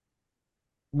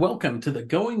Welcome to the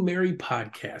Going Merry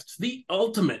podcast, the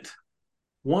ultimate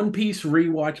One Piece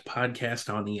rewatch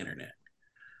podcast on the internet.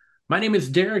 My name is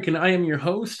Derek, and I am your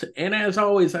host. And as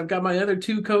always, I've got my other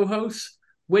two co-hosts,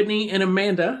 Whitney and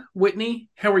Amanda. Whitney,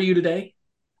 how are you today?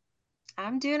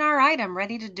 I'm doing all right. I'm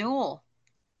ready to duel.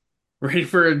 Ready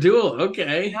for a duel?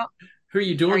 Okay. Yep. Who are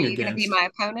you Are dueling you going to be against? my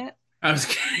opponent? I was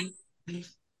kidding.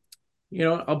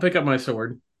 I'll pick up my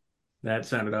sword. That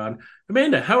sounded odd.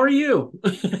 Amanda, how are you?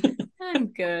 I'm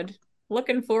good.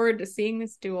 Looking forward to seeing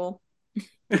this duel.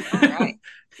 All right.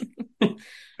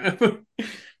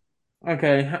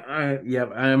 Okay,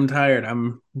 yep, I'm tired.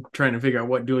 I'm trying to figure out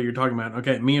what duel you're talking about.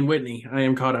 Okay, me and Whitney, I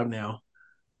am caught up now.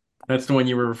 That's the one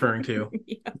you were referring to.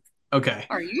 Yeah. Okay.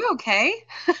 Are you okay?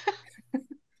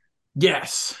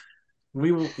 Yes.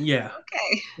 We will, yeah.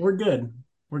 Okay. We're good.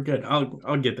 We're good.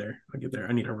 I'll get there. I'll get there.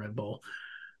 I need a Red Bull.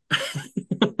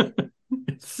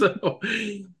 So,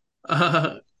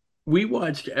 uh we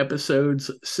watched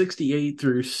episodes 68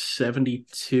 through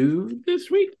 72 this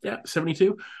week. Yeah,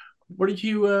 72. What did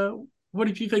you what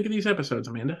did you think of these episodes,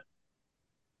 Amanda?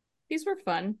 These were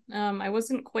fun. I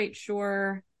wasn't quite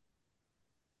sure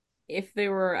if they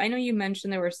were, I know you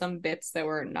mentioned there were some bits that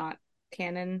were not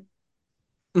canon,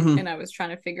 Mhm. and I was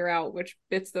trying to figure out which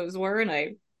bits those were, and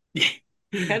I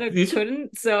kind of these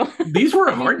couldn't. So, these were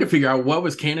I hard to mean, figure out what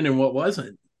was canon and what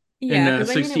wasn't in yeah, because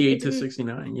I mean, it 68 to didn't,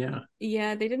 69. Yeah.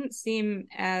 yeah, they didn't seem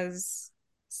as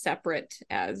separate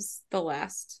as the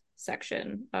last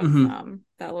section of Hmm.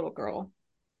 that little girl.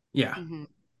 Yeah. hmm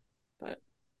But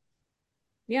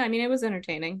yeah, I mean, it was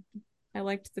entertaining. I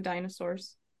liked the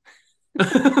dinosaurs.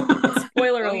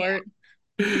 Spoiler Oh, yeah.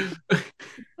 alert.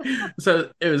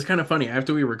 So it was kind of funny.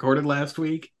 After we recorded last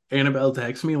week, Annabelle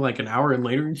texts me like an hour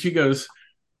later and she goes,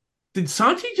 "Did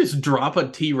Sanchi just drop a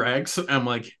T Rex?" I'm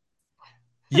like,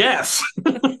 "Yes."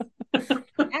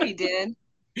 Yeah, he did.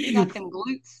 He got them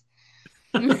glutes.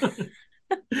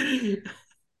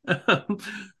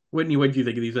 Whitney, what do you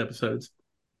think of these episodes?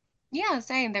 Yeah,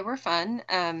 same. They were fun.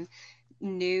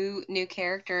 New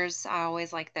characters. I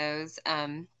always like those.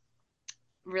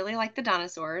 Really like the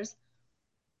dinosaurs.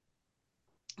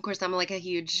 Of course, I'm like a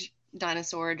huge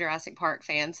dinosaur Jurassic Park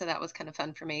fan, so that was kind of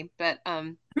fun for me. But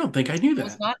I don't think I knew I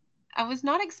was that. not I was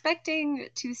not expecting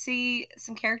to see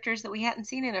some characters that we hadn't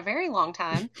seen in a very long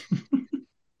time.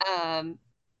 Um,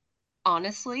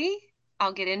 Honestly,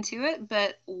 I'll get into it,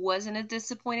 but wasn't as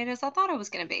disappointed as I thought I was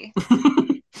going to be.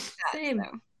 Same.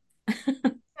 So,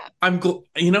 yeah.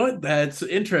 You know what? That's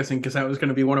interesting because that was going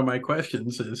to be one of my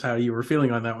questions is how you were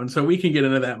feeling on that one. So we can get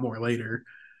into that more later.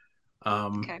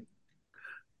 Um, Okay.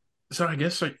 so I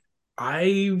guess like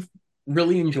I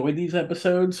really enjoyed these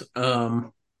episodes.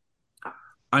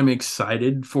 I'm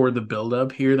excited for the build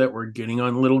up here that we're getting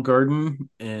on Little Garden,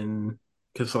 and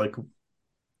because like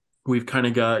we've kind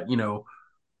of got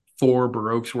four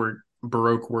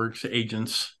Baroque Works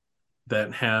agents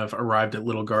that have arrived at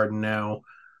Little Garden now.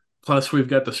 Plus, we've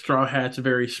got the Straw Hats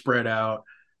very spread out,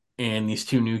 and these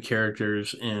two new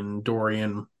characters in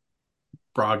Dorian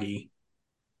Broggy.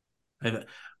 I,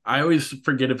 I always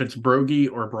forget if it's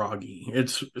Brogy or Broggy.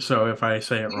 It's so if I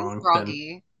say it It was wrong, then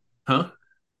Broggy. huh?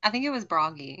 I think it was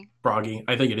Broggy. Broggy.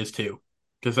 I think it is too,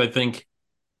 because I think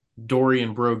Dory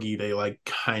and Brogy they like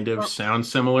kind of Or sound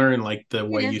similar in like the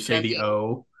way it you is say the Broggy.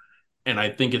 O, and I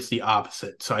think it's the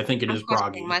opposite. So I think it I'm is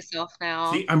questioning Broggy. myself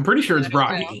now. See, I'm pretty sure I it's don't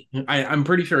know. Broggy. I'm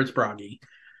pretty sure it's Broggy.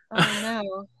 Oh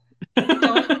no.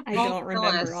 Don't I don't don't kill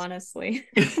remember, us. honestly.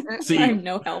 See, I'm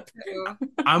no help.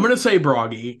 I'm gonna say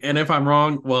Broggy, and if I'm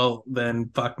wrong, well then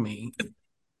fuck me.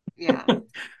 Yeah.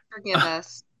 Forgive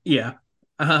us. Yeah.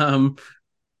 Um,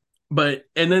 but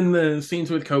and then the scenes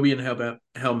with Kobe and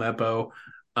Helmeppo,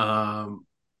 um,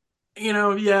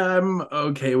 yeah, I'm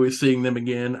okay with seeing them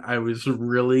again. I was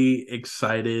really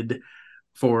excited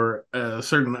for a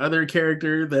certain other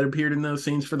character that appeared in those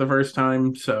scenes for the first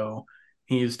time, so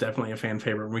he's definitely a fan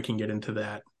favorite. We can get into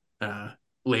that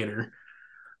later.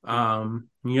 You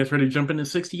guys ready to jump into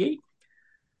 68?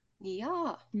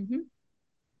 Yeah. Hmm.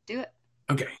 Do it.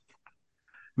 Okay.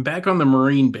 Back on the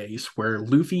Marine base where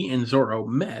Luffy and Zoro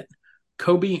met,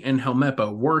 Kobe and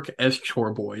Helmeppo work as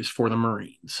chore boys for the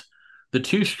Marines. The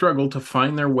two struggle to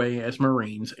find their way as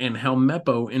Marines, and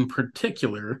Helmeppo in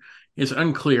particular is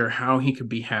unclear how he could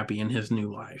be happy in his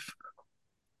new life.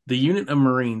 The unit of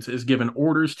Marines is given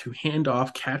orders to hand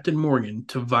off Captain Morgan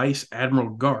to Vice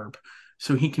Admiral Garp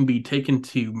so he can be taken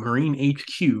to Marine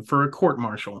HQ for a court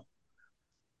martial.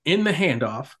 In the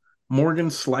handoff, Morgan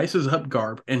slices up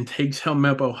Garp and takes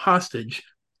Helmeppo hostage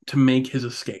to make his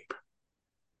escape.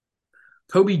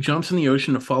 Kobe jumps in the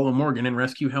ocean to follow Morgan and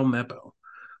rescue Helmeppo.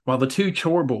 While the two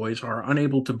chore boys are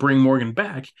unable to bring Morgan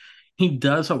back, he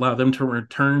does allow them to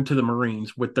return to the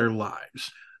Marines with their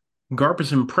lives. Garp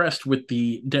is impressed with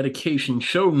the dedication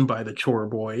shown by the chore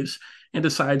boys and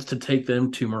decides to take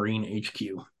them to Marine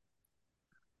HQ.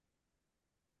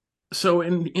 So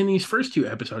in these first two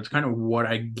episodes, kind of what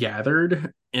I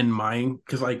gathered in mind,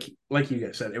 because like you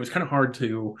guys said, it was kind of hard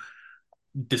to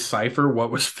decipher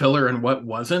what was filler and what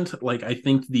wasn't. Like I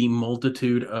think the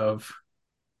multitude of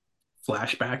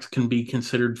flashbacks can be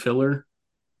considered filler,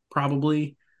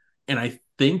 probably. And I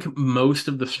think most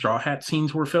of the Straw Hat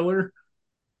scenes were filler,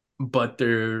 but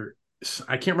there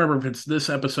I can't remember if it's this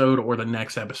episode or the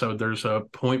next episode. There's a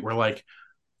point where like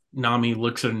Nami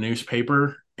looks at a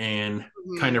newspaper and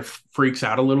kind Mhm. of freaks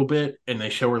out a little bit, and they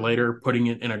show her later putting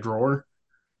it in a drawer.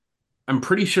 I'm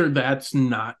pretty sure that's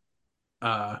not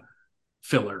uh,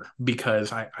 filler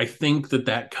because I think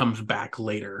that comes back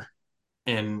later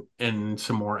in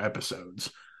some more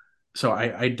episodes. So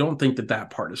I don't think that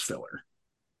part is filler.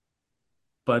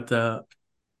 But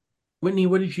Whitney,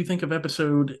 what did you think of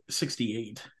episode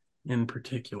 68 in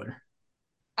particular?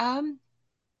 Um,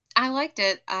 I liked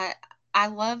it. I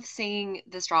love seeing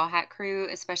the Straw Hat Crew,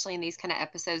 especially in these kind of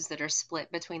episodes that are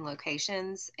split between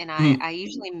locations. And Mm, I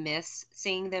usually miss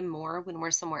seeing them more when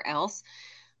we're somewhere else.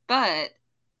 But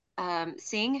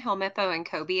seeing Helmeppo and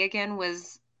Kobe again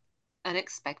was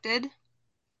unexpected.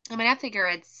 I mean, I figure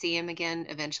I'd see him again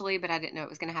eventually, but I didn't know it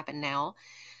was going to happen now.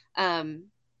 Um,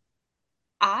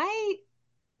 I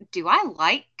I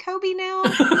like Kobe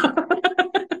now?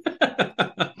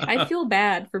 I feel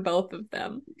bad for both of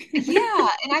them. Yeah,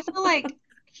 and I feel like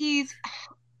he's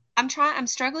I'm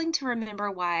struggling to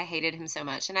remember why I hated him so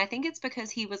much. And I think it's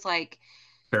because he was like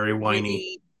Very whiny.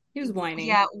 really, He was whiny.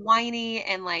 yeah, whiny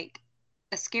and like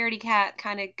a scaredy cat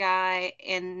kind of guy.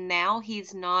 And now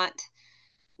he's not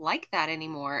like that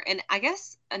anymore. And I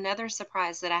guess another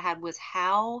surprise that I had was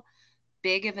how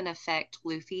big of an effect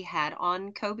Luffy had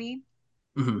on Kobe.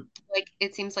 Mm-hmm. Like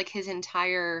it seems like his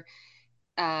entire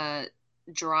uh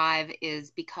drive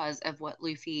is because of what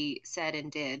Luffy said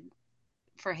and did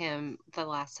for him the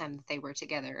last time that they were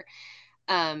together.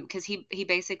 Because he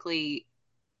basically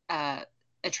uh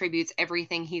attributes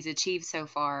everything he's achieved so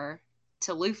far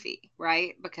to Luffy,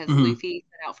 right? Because Mm-hmm. Luffy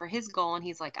set out for his goal and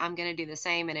he's like, I'm gonna do the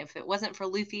same, and if it wasn't for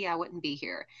Luffy, I wouldn't be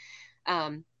here.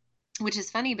 Um, which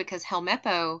is funny because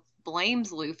Helmeppo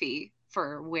blames Luffy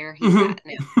for where he's at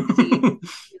now. Because Mm-hmm.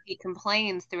 he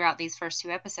complains throughout these first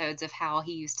two episodes of how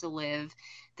he used to live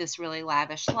this really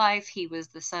lavish life. He was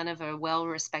the son of a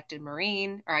well-respected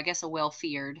Marine, or I guess a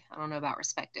well-feared. I don't know about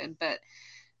respected, but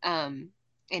um,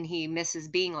 and he misses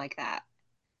being like that.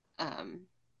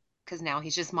 Because now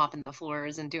he's just mopping the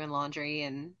floors and doing laundry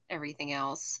and everything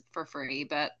else for free.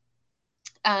 But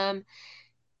um,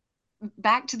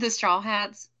 back to the Straw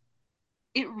Hats,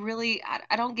 it really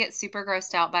I don't get super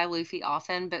grossed out by Luffy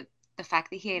often, but the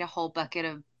fact that he ate a whole bucket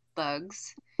of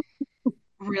bugs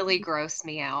really grossed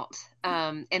me out.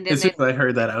 And then As soon they as I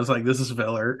heard that, I was like, "This is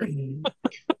filler."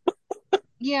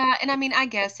 yeah, and I mean I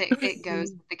guess it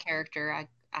goes with the character,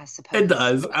 I It suppose.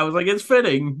 does. I was like, "It's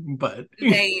fitting," but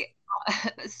They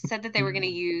said that they were going to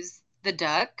use the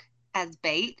duck as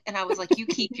bait, and I was like, you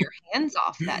keep your hands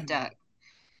off that duck.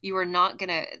 You are not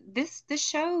gonna this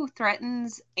show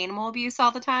threatens animal abuse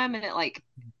all the time, and it like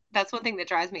that's one thing that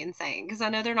drives me insane because I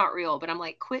know they're not real, but I'm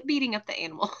like, quit beating up the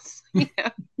animals.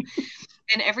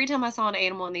 And every time I saw an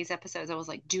animal in these episodes, I was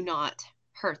like, do not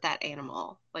hurt that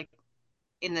animal. Like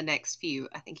in the next few,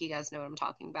 I think you guys know what I'm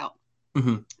talking about.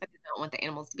 Mhm. I did not want the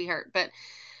animals to be hurt, but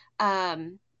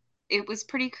um it was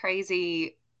pretty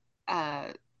crazy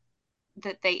uh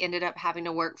that they ended up having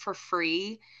to work for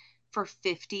free for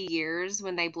 50 years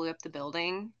when they blew up the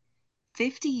building.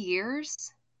 50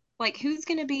 years? Like, who's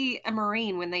going to be a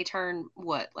Marine when they turn,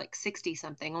 what, like 60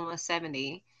 something, almost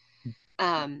 70?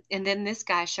 And then this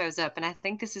guy shows up, and I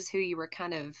think this is who you were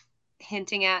kind of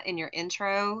hinting at in your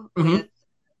intro Mhm. with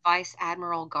Vice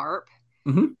Admiral Garp.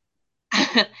 Mhm.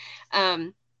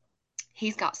 um,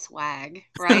 he's got swag,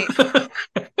 right?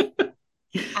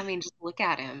 I mean, just look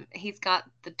at him. He's got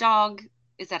the dog.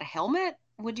 Is that a helmet?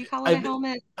 Would you call it I a th-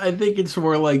 helmet? I think it's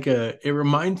more like a. It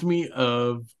reminds me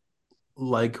of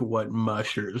like what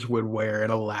mushers would wear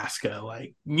in Alaska,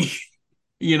 like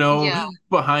you know, Yeah,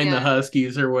 behind the yeah,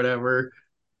 Huskies or whatever,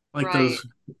 like right. those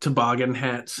toboggan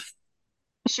hats.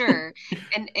 Sure.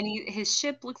 And his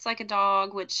ship looks like a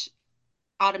dog, which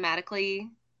automatically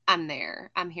I'm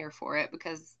there. I'm here for it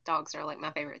because dogs are like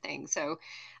my favorite thing. So,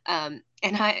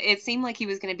 and I it seemed like he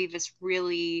was going to be this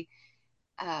really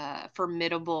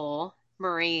formidable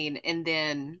Marine, and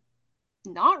then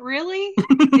not really.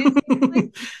 It seems like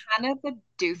he's kind of a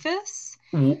doofus.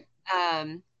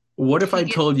 Um, What if he I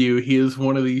gets told you he is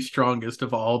one of the strongest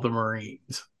of all the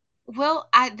Marines? well.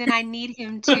 I need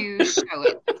him to show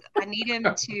it. I need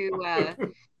him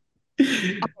to.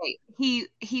 Okay,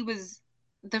 he was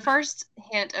the first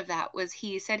hint of that was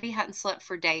he said he hadn't slept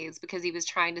for days because he was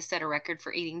trying to set a record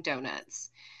for eating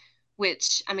donuts,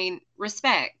 which I mean,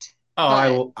 respect,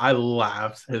 but Oh, I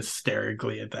laughed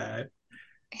hysterically at that.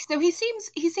 so he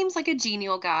seems like a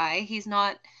genial guy. He's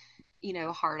not,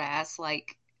 hard ass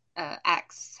like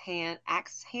Axe Hand.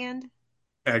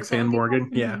 Was that X-Hand what they call Morgan,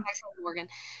 him? yeah. Hmm. Axe Hand Morgan.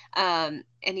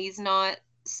 And he's not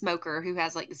Smoker who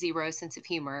has like zero sense of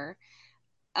humor.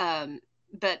 Um,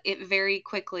 but it very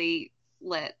quickly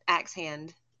let Axe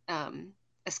Hand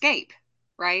escape,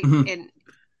 right? Mhm. And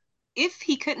if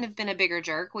he couldn't have been a bigger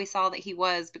jerk, we saw that he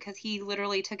was because he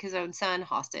literally took his own son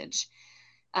hostage,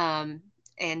 um,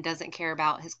 and doesn't care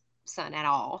about his son at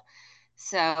all.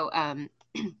 So,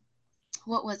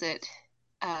 what was it?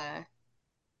 Uh,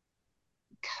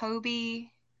 Kobe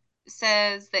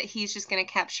says that he's just going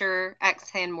to capture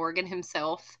Axhan Morgan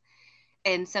himself,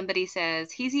 and somebody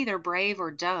says he's either brave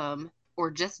or dumb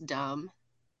or just dumb.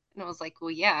 And I was like,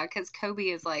 well, yeah, because Kobe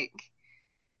is like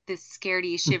this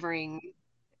scaredy, shivering,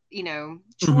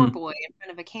 chore Mhm. boy in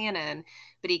front of a cannon,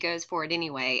 but he goes for it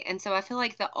anyway. And so I feel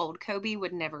like the old Kobe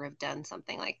would never have done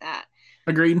something like that.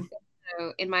 Agreed.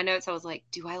 So in my notes, I was like,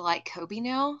 do I like Kobe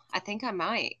now? I think I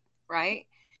might, right?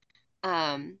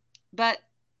 Um, but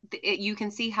you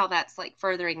can see how that's like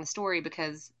furthering the story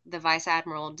because the vice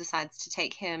admiral decides to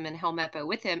take him and Helmeppo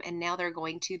with him, and now they're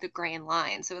going to the Grand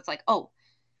Line. So it's like, oh,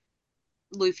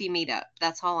 Luffy meet up.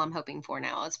 That's all I'm hoping for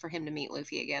now is for him to meet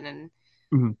Luffy again. And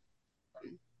Mhm.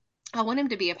 um, I want him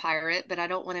to be a pirate, but I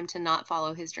don't want him to not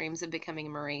follow his dreams of becoming a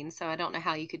Marine. So I don't know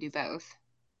how you could do both.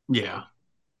 Yeah.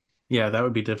 Yeah, that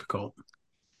would be difficult.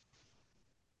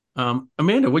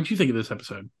 Amanda, what did you think of this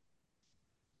episode?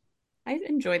 I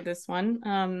enjoyed this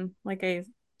one. Like I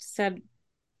said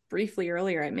briefly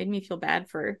earlier, it made me feel bad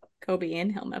for Kobe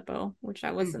and Helmeppo, which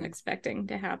I wasn't Hmm. expecting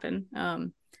to happen.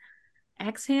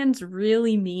 Axe Hand's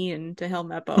really mean to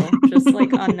Helmeppo, just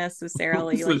like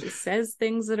unnecessarily. Like he says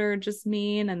things that are just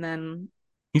mean, and then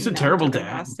He's a terrible took him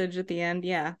dad. hostage at the end.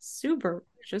 Yeah, super,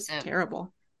 just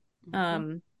terrible. Hmm.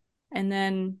 Um, and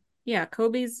then yeah,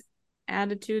 Kobe's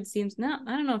attitude seems not.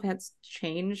 I don't know if it's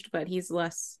changed, but he's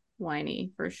less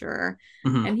whiny for sure,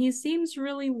 Mhm. and he seems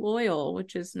really loyal,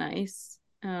 which is nice.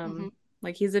 Hmm.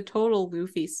 Like he's a total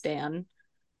Luffy stan,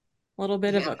 a little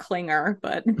bit of Yeah. a clinger,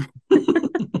 but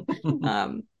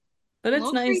um, but A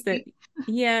it's little nice that creepy.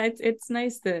 yeah, it's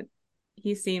nice that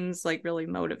he seems like really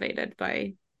motivated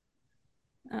by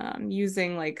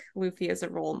using like Luffy as a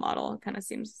role model. It kind of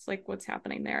seems like what's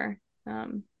happening there.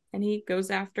 Um, and he goes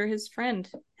after his friend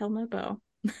Helmeppo,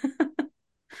 Yeah.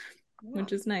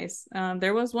 which is nice.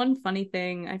 There was one funny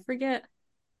thing. I forget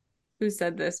who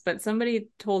said this, but somebody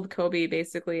told Kobe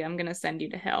basically, "I'm gonna send you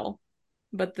to hell,"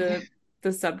 but the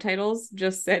subtitles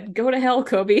just said, "Go to hell,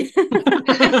 Kobe."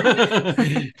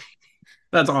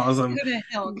 That's awesome. Go to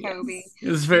hell, Kobe. Yes.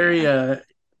 It's very Yeah.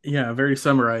 yeah, very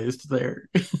summarized there.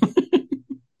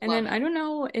 And Love then it. I don't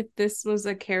know if this was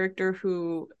a character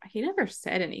who he never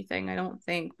said anything, I don't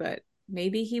think, but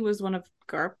maybe he was one of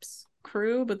Garp's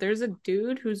crew. But there's a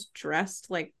dude who's dressed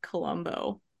like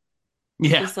Columbo.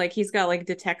 Yeah. Just like he's got like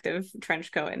detective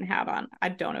trench coat and hat on. I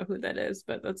don't know who that is,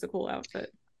 but that's a cool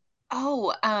outfit.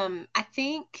 Oh, I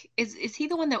think is he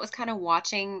the one that was kind of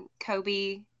watching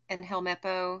Kobe and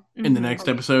Helmeppo? In the Hmm. next Or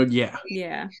maybe, episode, yeah.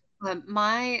 Yeah.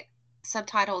 my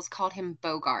subtitles called him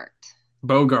Bogart.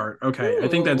 Bogart. Okay, I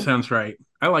think that Ooh, sounds right.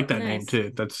 I like that name nice.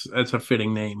 too. That's a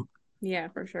fitting name Yeah,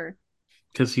 for sure.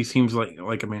 because he seems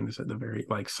like Amanda said, the very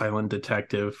like silent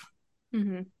detective.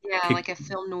 Hmm. Yeah, Kick. like a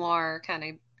film noir kind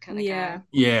of Yeah. guy.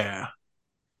 Yeah,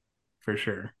 for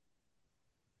sure.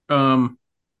 Um,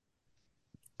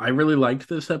 I really liked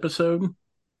this episode.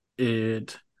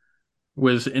 It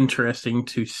was interesting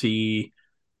to see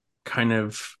kind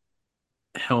of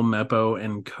Helmeppo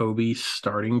and Kobe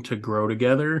starting to grow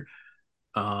together.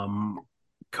 Um,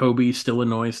 Kobe still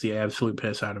annoys the absolute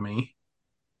piss out of me.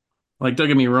 Like, don't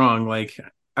get me wrong, like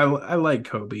I like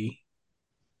Kobe,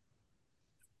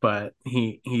 but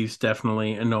he's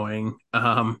definitely annoying.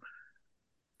 I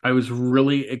was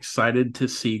really excited to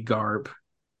see Garp.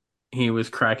 He was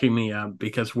cracking me up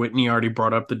because Whitney already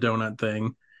brought up the donut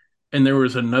thing, and there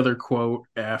was another quote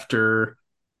after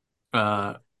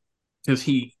because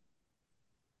he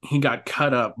got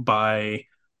cut up by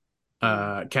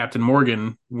Mm. Captain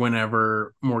Morgan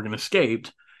whenever Morgan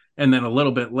escaped, and then a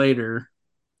little bit later,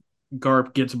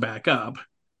 Garp gets back up,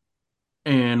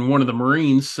 and one of the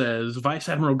Marines says, "Vice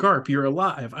Admiral Garp, you're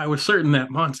alive. I was certain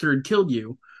that monster had killed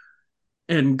you."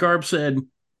 And Garp said,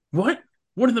 What?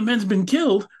 One of the men's been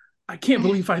killed? I can't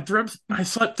believe I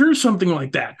slept through something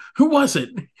like that. Who was it?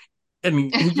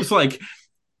 And he just like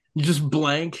just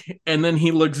blank, and then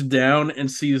he looks down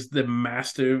and sees the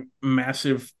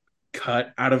massive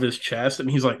cut out of his chest, and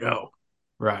he's like, "Oh,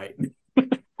 right."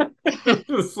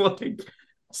 it's like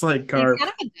it's like He's Garp. kind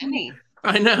of a dummy.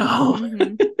 I know.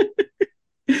 Mm-hmm.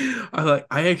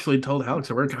 I actually told Alex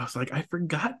at work, I was like, I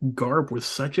forgot Garp was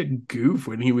such a goof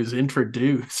when he was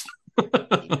introduced.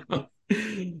 Yeah.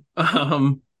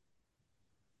 um,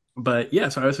 but yeah,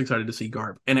 so I was excited to see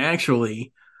Garp. And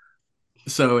actually,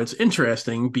 so it's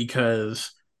interesting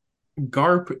because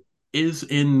Garp is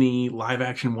in the live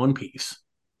action One Piece.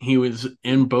 He was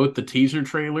in both the teaser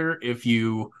trailer. If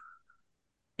you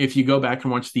go back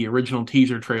and watch the original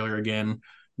teaser trailer again,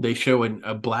 they show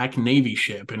a black Navy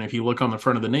ship, and if you look on the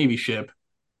front of the Navy ship,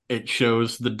 it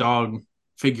shows the dog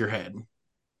figurehead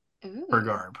for Ooh.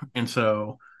 Garb, and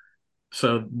so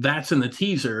that's in the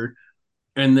teaser,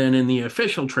 and then in the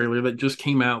official trailer that just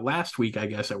came out last week, I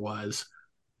guess it was,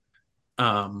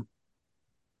 um,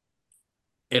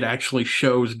 it actually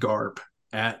shows Garp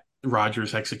at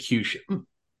Roger's execution.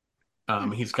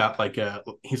 Hmm.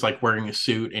 He's like wearing a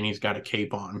suit and he's got a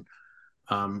cape on.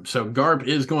 So Garp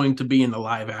is going to be in the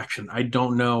live action. I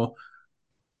don't know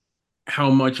how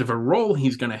much of a role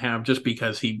he's going to have just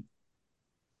because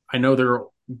I know they're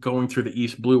going through the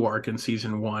East Blue arc in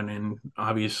season one, and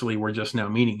obviously we're just now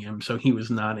meeting him. So he was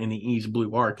not in the East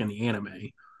Blue arc in the anime.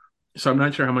 So I'm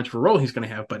not sure how much of a role he's going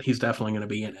to have, but he's definitely going to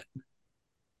be in it.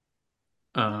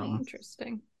 Um, Nice.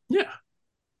 Interesting. yeah.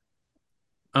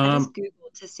 I just Um,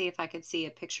 Googled to see if I could see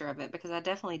a picture of it because I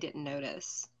definitely didn't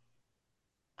notice.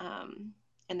 Um,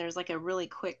 and there's like a really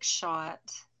quick shot,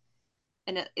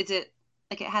 and is it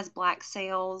like it has black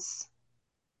sails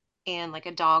and like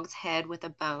a dog's head with a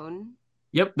bone,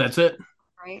 yep, that's it.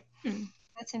 right? Hmm.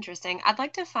 That's interesting. I'd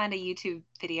like to find a YouTube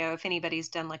video if anybody's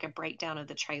done like a breakdown of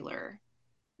the trailer.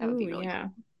 That would Ooh, be really yeah.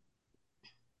 cool.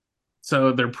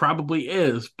 So there probably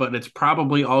is, but it's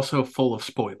probably also full of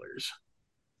spoilers.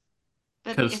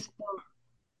 But Because if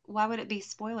why would it be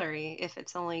spoilery if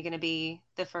it's only going to be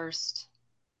the first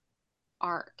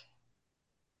arc?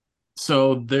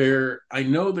 I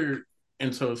know they're,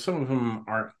 and so some of them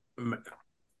aren't,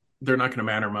 they're not going to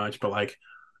matter much, but like,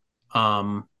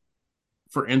 um,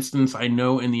 for instance, I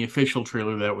know in the official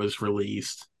trailer that was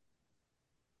released,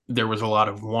 there was a lot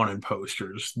of wanted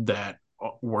posters that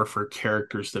were for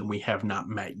characters that we have not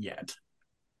met yet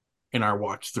in our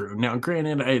watch through. Now,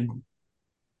 granted, I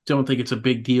don't think it's a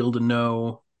big deal to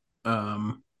know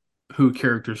um, who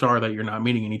characters are that you're not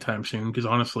meeting anytime soon, because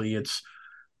honestly, it's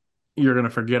you're gonna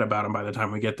forget about them by the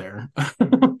time we get there.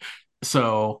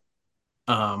 so,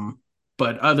 um,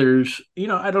 but others,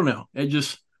 I don't know. It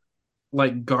just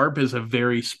like Garp is a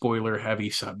very spoiler heavy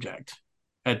subject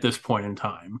at this point in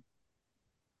time.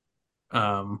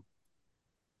 Um,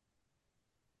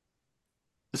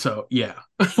 so yeah,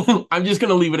 I'm just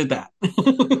gonna leave it at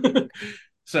that.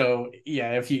 so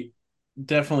yeah, if you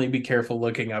definitely be careful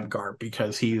looking up Garp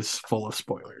because he's full of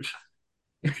spoilers.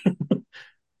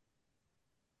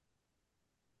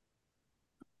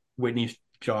 Whitney's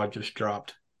jaw just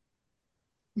dropped.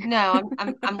 No,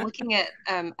 I'm looking at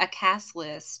a cast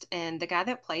list, and the guy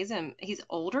that plays him, he's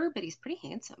older, but he's pretty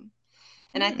handsome.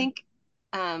 And I Hmm. think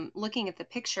looking at the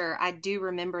picture, I do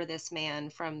remember this man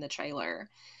from the trailer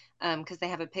because they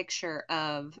have a picture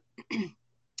of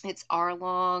it's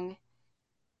Arlong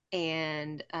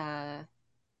and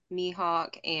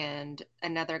Mihawk and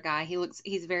another guy.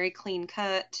 He's very clean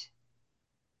cut.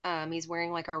 He's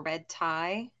wearing like a red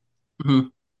tie.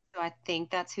 Mhm. So I think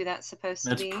that's who that's supposed to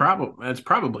That's be.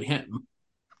 probably him.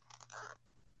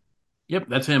 Yep,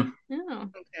 that's him. Oh.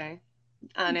 Okay.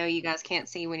 I know you guys can't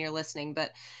see when you're listening,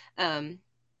 but um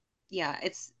yeah,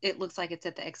 it looks like it's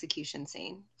at the execution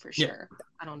scene for Yeah, sure.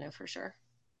 I don't know for sure.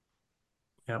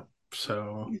 yep.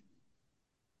 So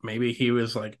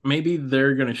maybe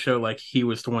they're gonna show like he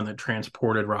was the one that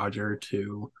transported Roger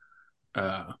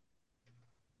uh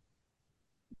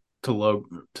to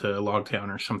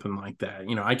Logtown or something like that.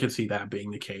 I could see that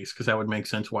being the case because that would make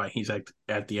sense why he's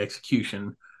at the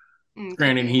execution.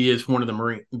 Granted, Okay. he is one of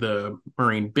the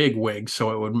Marine bigwigs,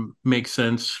 so it would make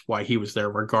sense why he was there,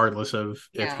 regardless of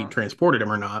if he Yeah. transported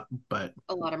him or not. But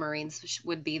A lot of Marines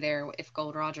would be there if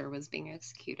Gold Roger was being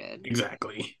executed.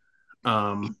 exactly.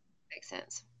 Um, Makes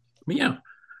sense. but yeah.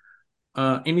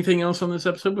 Anything else on this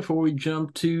episode before we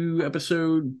jump to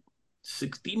episode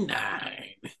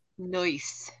 69?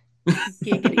 Nice.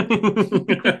 Giggity.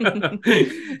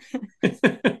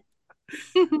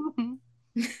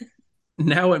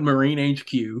 Now at Marine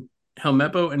HQ,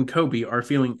 Helmeppo and Kobe are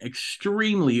feeling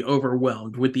extremely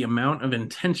overwhelmed with the amount of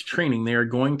intense training they are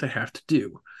going to have to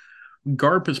do.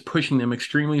 Garp is pushing them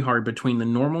extremely hard between the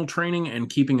normal training and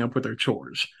keeping up with their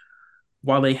chores.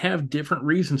 While they have different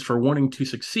reasons for wanting to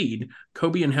succeed,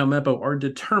 Kobe and Helmeppo are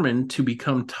determined to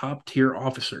become top tier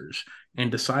officers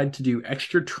and decide to do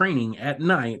extra training at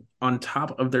night on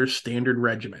top of their standard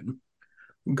regimen.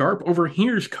 Garp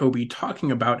overhears Kobe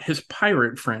talking about his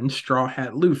pirate friend Straw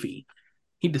Hat Luffy.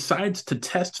 He decides to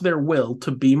test their will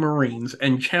to be Marines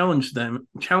and challenges them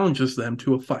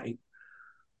to a fight.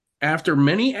 After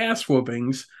many ass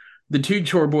whoopings, the two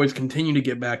chore boys continue to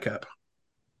get back up.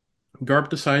 Garp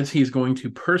decides he's going to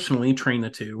personally train the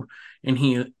two, and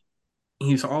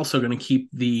he's also going to keep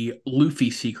the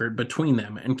Luffy secret between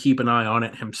them and keep an eye on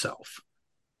it himself.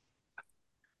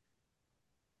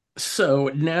 So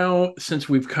now, since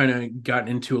we've kind of gotten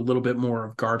into a little bit more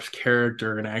of Garp's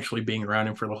character and actually being around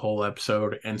him for the whole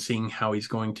episode and seeing how he's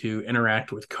going to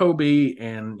interact with Kobe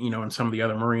and and some of the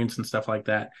other Marines and stuff like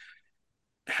that,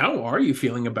 how are you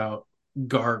feeling about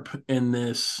Garp in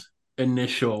this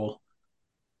initial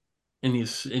in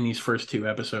these first two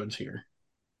episodes here?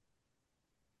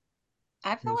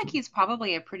 I feel like he's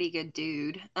probably a pretty good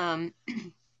dude.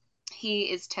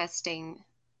 He is testing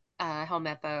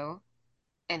Helmeppo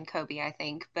and Kobe, I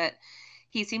think, but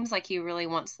he seems like he really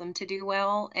wants them to do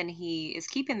well, and he is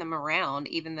keeping them around,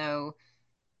 even though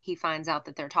he finds out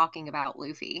that they're talking about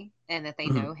Luffy and that they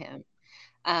Mm-hmm. know him.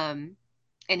 Um,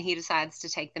 and he decides to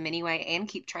take them anyway and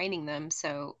keep training them.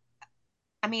 So,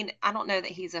 I mean, I don't know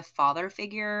that he's a father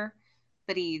figure,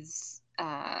 but he's,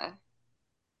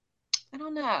 I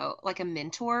don't know, like a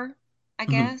mentor, I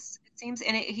Mm-hmm. guess it seems.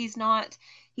 And he's not,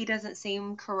 he doesn't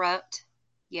seem corrupt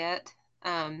yet.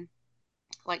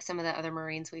 Like some of the other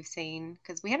Marines we've seen,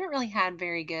 because we haven't really had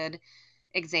very good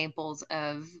examples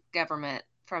of government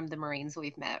from the Marines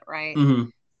we've met, right? Mm-hmm.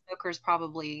 Joker's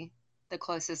probably the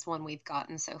closest one we've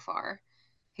gotten so far,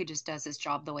 who just does his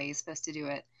job the way he's supposed to do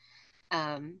it.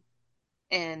 Um,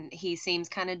 and he seems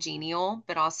kind of genial,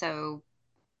 but also,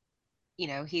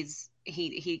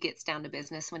 he gets down to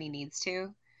business when he needs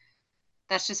to.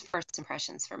 That's just first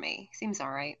impressions for me. Seems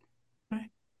all right. Okay.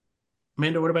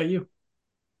 Amanda, what about you?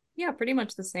 Yeah, pretty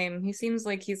much the same. He seems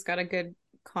like he's got a good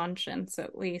conscience,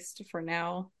 at least for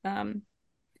now. And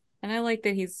I like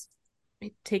that he's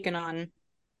taken on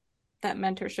that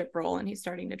mentorship role and he's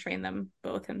starting to train them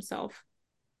both himself.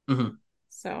 Mm-hmm.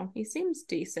 So he seems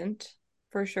decent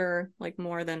for sure, like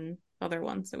more than other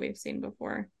ones that we've seen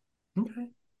before. Okay.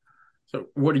 So,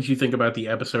 what did you think about the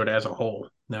episode as a whole?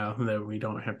 Now that we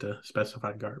don't have to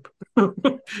specify Garp.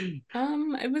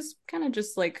 It was kind of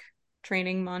just like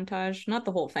training montage, not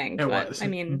the whole thing, It but was I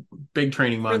mean, big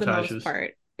training for the most montages.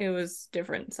 part, it was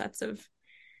different sets of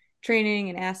training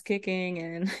and ass kicking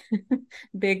and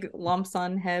big lumps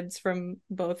on heads from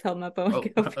both Helmeppo A,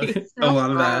 and Kobe. a So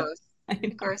lot of that. gross. I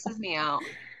It know. grosses me out.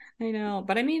 I know.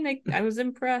 But I mean, I was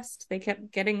impressed. They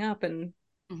kept getting up and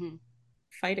Hmm.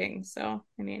 fighting. So,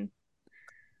 I mean,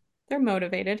 they're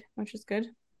motivated, which is good.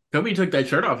 Kobe took that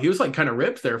shirt off. He was like kind of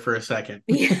ripped there for a second.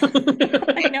 Yeah.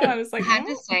 I know. I was I like, had mm?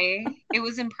 to say it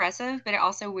was impressive, but it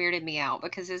also weirded me out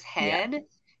because his Yeah. head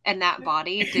and that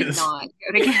body did Yes. not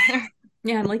go together.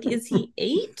 Yeah. I'm like, is he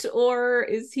 8 or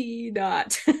is he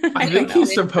not? I I The don't think he's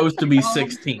know. supposed to be visual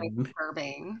was so 16.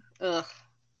 disturbing. Ugh,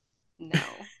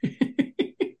 no,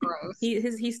 gross.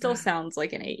 He still sounds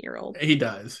like an 8-year-old. He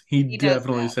does. He He does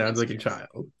definitely that. sounds That's like a true.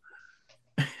 child.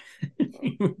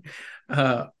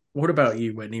 What about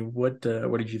you, Whitney? What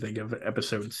did you think of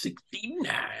episode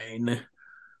 69?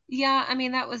 Yeah, I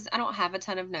mean, I don't have a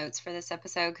ton of notes for this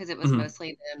episode because it was Mm-hmm.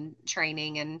 mostly them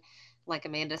training. And like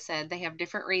Amanda said, they have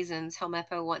different reasons.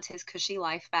 Helmeppo wants his cushy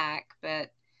life back,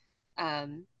 but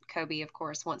Kobe, of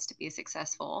course, wants to be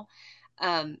successful.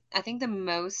 I think the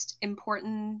most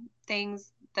important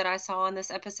things that I saw in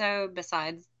this episode,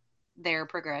 besides their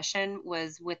progression,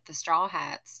 was with the Straw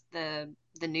Hats, the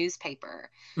newspaper.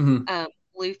 Mm-hmm. Um,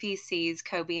 Luffy sees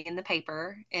Kobe in the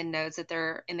paper and knows that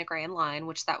they're in the Grand Line,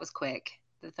 which that was quick,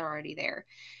 that they're already there.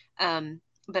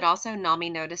 But also Nami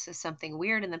notices something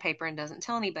weird in the paper and doesn't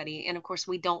tell anybody. And of course,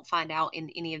 we don't find out in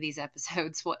any of these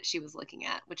episodes what she was looking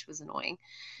at, which was annoying.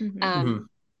 Hmm. Um, Mm-hmm.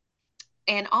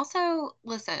 and also,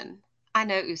 listen, I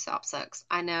know Usopp sucks.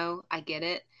 I know, I get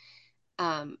it.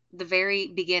 The very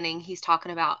beginning, he's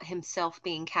talking about himself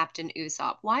being Captain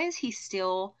Usopp. Why is he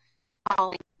still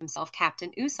calling himself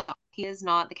Captain Usopp? He is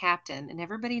not the captain, and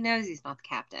everybody knows he's not the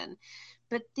captain.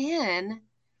 But then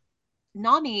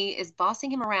Nami is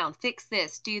bossing him around. Fix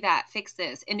this, do that, fix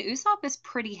this. And Usopp is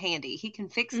pretty handy. He can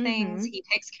fix things. Hmm. He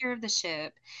takes care of the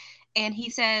ship. And he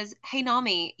says, "Hey,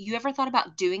 Nami, you ever thought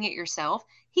about doing it yourself?"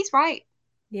 He's right.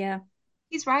 Yeah,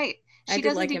 He's right. I She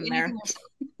did doesn't like do him anything there. herself,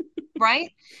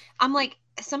 right? I'm like,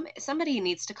 somebody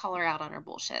needs to call her out on her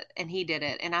bullshit, and he did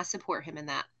it, and I support him in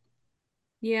that.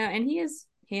 Yeah, and he is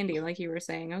handy, like you were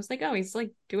saying. I was like, oh, he's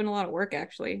like doing a lot of work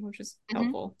actually, which is Hmm.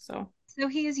 helpful. So, So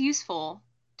he is useful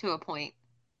to a point.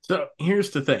 So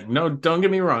here's the thing. No, don't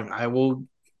get me wrong. I will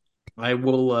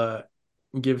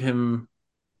give him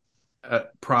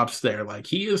props there. Like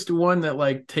he is the one that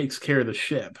like takes care of the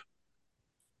ship.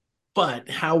 But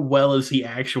how well is he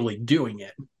actually doing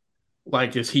it?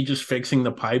 Like, is he just fixing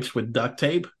the pipes with duct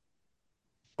tape,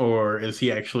 or is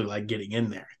he actually like getting in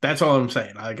there? That's all I'm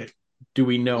saying. Like, do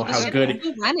we know Well, the how ship is okay. good?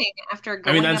 still running after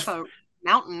I mean, going up a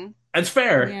mountain, that's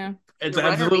fair. Yeah. It's the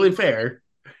rudder being absolutely busted. fair.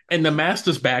 And the mast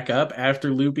is back up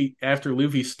after Luffy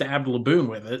stabbed Laboon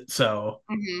with it. So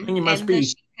I think he must And the be,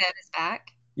 sheephead is back.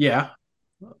 yeah.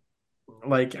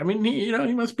 Like, I mean, he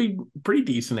must be pretty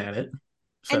decent at it.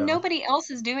 And So nobody else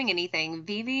is doing anything.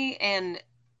 Vivi and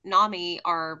Nami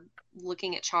are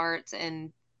looking at charts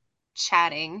and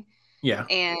chatting, yeah.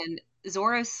 and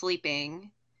Zoro's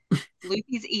sleeping.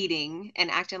 Luffy's eating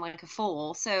and acting like a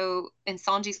fool. So, and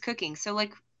Sanji's cooking. So,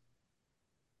 like,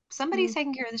 somebody's Mm.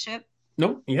 taking care of the ship.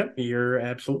 Nope. Yep. You're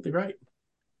absolutely right.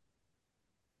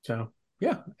 So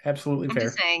yeah, absolutely I'm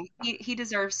just fair. saying, he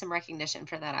deserves some recognition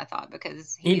for that, I thought,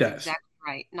 because He he is does. exactly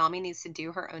right. Nami needs to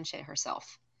do her own shit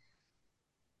herself.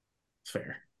 It's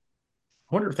fair.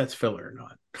 I wonder if that's filler or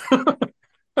not.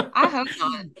 I hope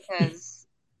not, because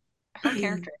her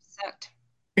character sucked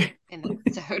in the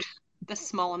episode. The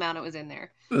small amount it was in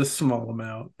there. A small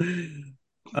amount.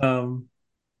 Um,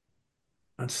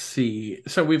 let's see.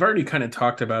 So we've already kind of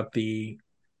talked about the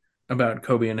about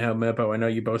Kobe and Helmeppo. I know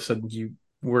you both said you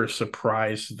were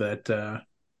surprised that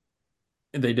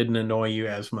they didn't annoy you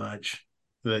as much,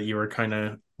 that you were kind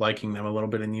of liking them a little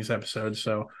bit in these episodes.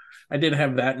 So I did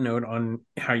have that note on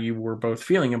how you were both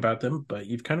feeling about them, but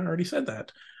you've kind of already said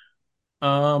that.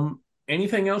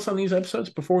 Anything else on these episodes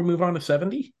before we move on to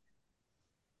 70?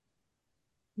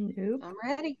 Nope. I'm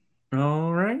ready.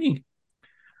 All righty.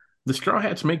 The Straw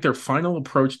Hats make their final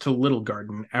approach to Little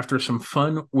Garden after some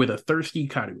fun with a thirsty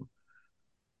Karu.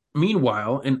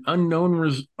 Meanwhile, on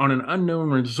an unknown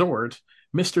resort,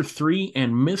 Mr. Three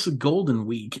and Miss Golden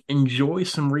Week enjoy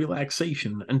some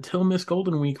relaxation until Miss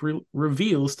Golden Week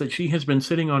reveals that she has been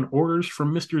sitting on orders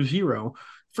from Mr. Zero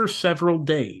for several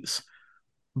days.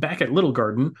 Back at Little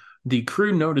Garden, the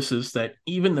crew notices that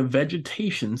even the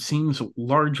vegetation seems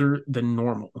larger than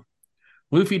normal.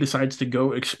 Luffy decides to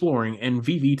go exploring and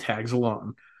Vivi tags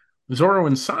along. Zoro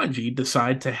and Sanji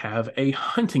decide to have a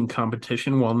hunting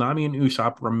competition while Nami and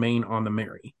Usopp remain on the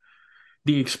Mary.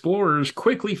 The explorers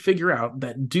quickly figure out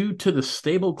that due to the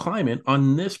stable climate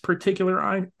on this particular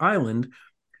island,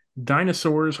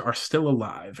 dinosaurs are still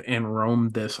alive and roam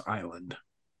this island.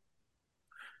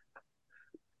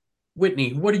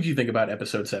 Whitney, what did you think about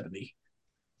episode 70?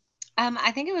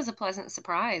 I think it was a pleasant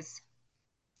surprise.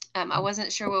 I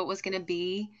wasn't sure what was going to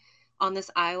be on this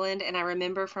island. And I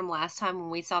remember from last time when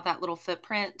we saw that little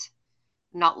footprint,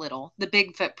 not little, the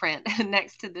big footprint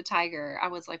next to the tiger, I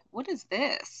was like, what is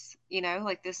this?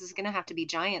 Like this is going to have to be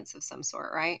giants of some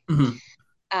sort, right? Mm-hmm.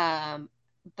 Um,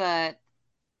 but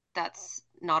that's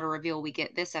not a reveal we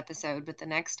get this episode, but the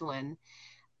next one.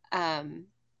 Um,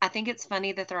 I think it's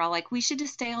funny that they're all like, we should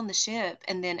just stay on the ship.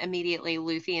 And then immediately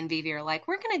Luffy and Vivi are like,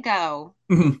 we're going to go.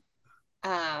 Mm-hmm.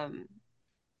 Um,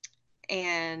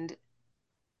 and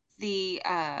the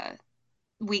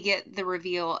we get the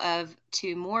reveal of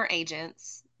two more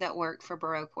agents that work for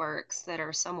Boroque Works that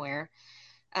are somewhere.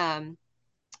 Um,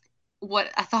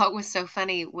 what I thought was so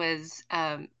funny was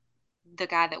the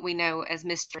guy that we know as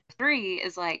Mr. Three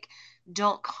is like,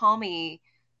 don't call me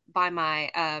by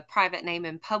my private name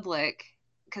in public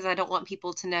because I don't want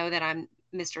people to know that I'm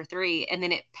Mr. Three. And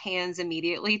then it pans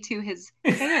immediately to his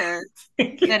hair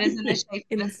that is in the shape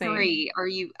of a Insane. three.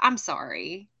 I'm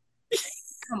sorry.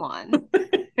 Come on.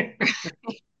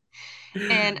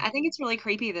 And I think it's really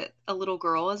creepy that a little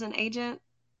girl is an agent.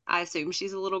 I assume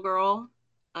she's a little girl.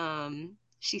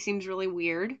 She seems really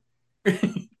weird,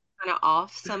 kind of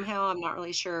off somehow. I'm not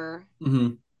really sure.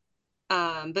 Mm-hmm.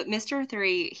 But Mr.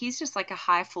 Three, he's just like a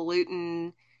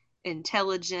highfalutin,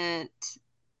 intelligent,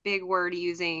 big word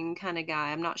using kind of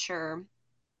guy. I'm not sure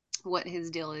what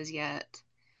his deal is yet.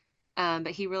 But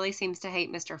he really seems to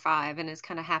hate Mr. Five and is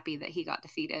kind of happy that he got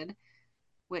defeated,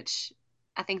 which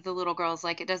I think the little girl's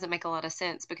like, it doesn't make a lot of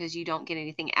sense because you don't get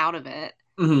anything out of it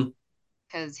Mm-hmm.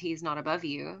 because he's not above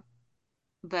you.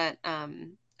 But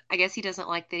I guess he doesn't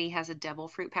like that he has a devil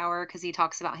fruit power because he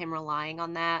talks about him relying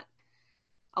on that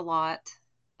a lot.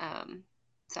 Um,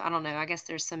 So I don't know. I guess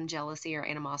there's some jealousy or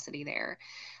animosity there.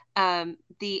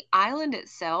 The island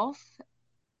itself,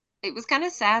 it was kind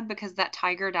of sad because that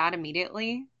tiger died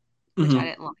immediately, which I Hmm.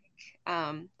 didn't like.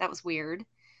 That was weird.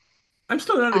 I'm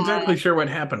still not Uh, exactly sure what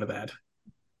happened to that.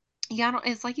 yeah, I don't,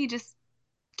 it's like he just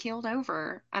keeled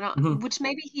over. I don't, Hmm. which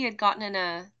maybe he had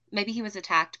gotten maybe he was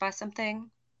attacked by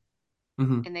something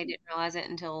Hmm. and they didn't realize it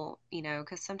until,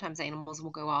 because sometimes animals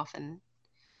will go off and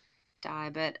die.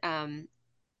 But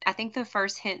I think the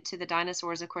first hint to the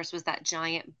dinosaurs, of course, was that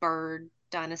giant bird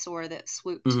dinosaur that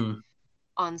swooped Hmm.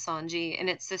 on Sanji. And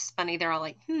it's just funny. They're all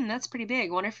like, that's pretty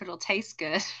big. Wonder if it'll taste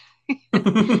good.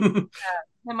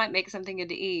 That might make something good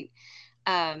to eat.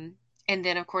 Um, and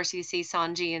then, of course, you see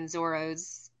Sanji and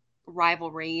Zoro's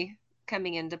rivalry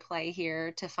coming into play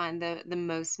here to find the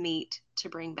most meat to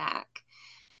bring back.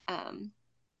 Um,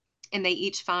 and they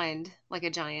each find like a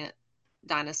giant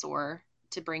dinosaur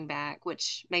to bring back,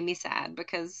 which made me sad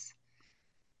because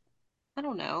I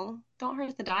don't know, don't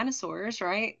hurt the dinosaurs,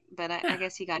 right? But I Yeah.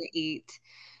 guess you got to eat.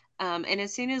 And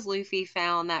as soon as Luffy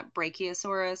found that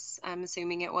Brachiosaurus, I'm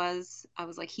assuming it was, I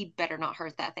was like, he better not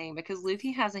hurt that thing because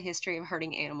Luffy has a history of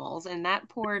hurting animals, and that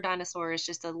poor dinosaur is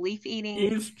just a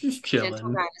leaf-eating, It's just gentle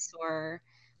chilling. dinosaur.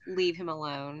 Leave him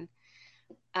alone.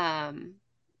 Um,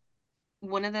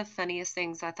 One of the funniest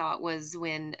things I thought was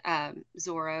when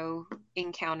Zoro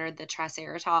encountered the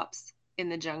Triceratops in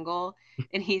the jungle,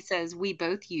 and he says, "We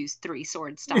both use three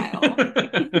sword style."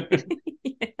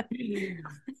 Yeah.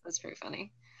 That's very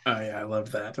funny. Oh yeah, I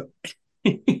love that.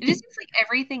 It just seems like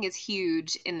everything is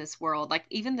huge in this world. Like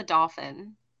even the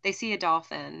dolphin, they see a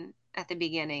dolphin at the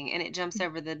beginning, and it jumps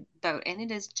over the boat, and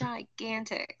it is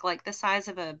gigantic, like the size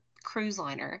of a cruise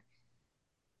liner.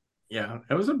 Yeah,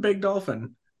 it was a big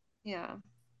dolphin. Yeah.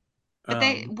 But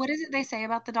Um, what is it they say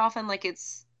about the dolphin? Like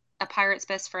it's a pirate's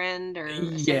best friend or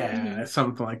a sailor's. Hmm. yeah,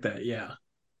 something like that. Yeah,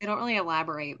 They don't really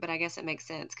elaborate, but I guess it makes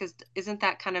sense because isn't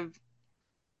that kind of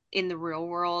in the real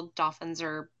world? Dolphins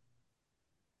are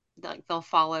like they'll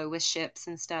follow with ships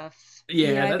and stuff.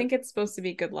 yeah, Yeah, I that, think it's supposed to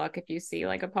be good luck if you see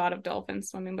like a pod of dolphins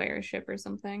swimming by your ship or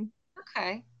something.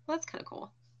 Okay, well, that's kind of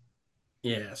cool.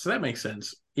 yeah. So that makes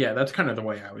sense. Yeah, that's kind of the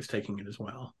way I was taking it as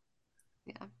well.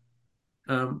 Yeah.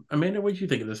 Amanda, what did you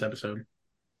think of this episode?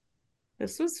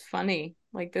 This was funny.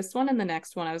 Like this one and the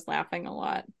next one, I was laughing a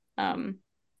lot. Um,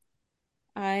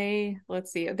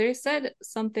 let's see, they said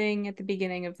something at the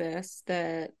beginning of this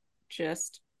that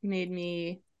just made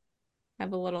me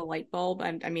have a little light bulb.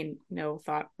 I mean, no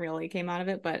thought really came out of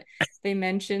it, but they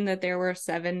mentioned that there were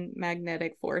seven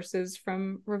magnetic forces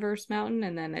from Reverse Mountain,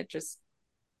 and then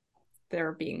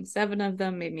there being seven of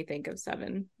them made me think of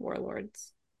seven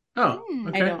warlords. Oh,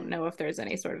 I okay. Hmm. don't know if there's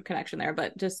any sort of connection there,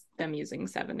 but just them using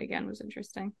seven again was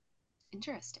interesting.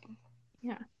 Interesting.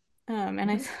 Yeah.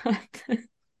 And I Okay. thought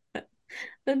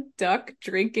the duck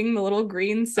drinking the little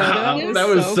green soda That was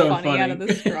was so so funny out of funny. the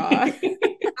straw.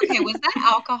 Okay, was that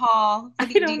alcohol? I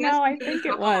Do don't you guys know. I think it was think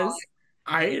it was alcoholic?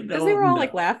 I because they were don't all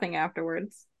like know. laughing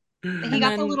afterwards. He And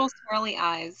got the then, little swirly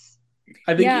eyes.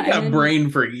 I think yeah, he and got then, brain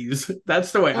freeze.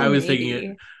 That's the way oh, I was taking it.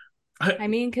 maybe. I, I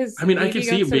mean, because I mean, I could Vivi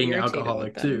see got it so being irritated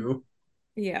with alcoholic them. too.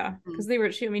 Yeah, Hmm. because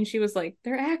I mean, she was like,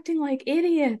 they're acting like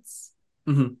idiots.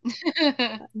 Hmm.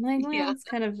 I'm like, well, Yeah.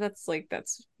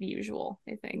 that's usual,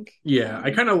 I think. Yeah,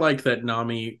 I kind of like that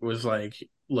Nami was like,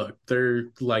 look,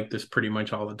 they're like this pretty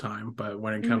much all the time, but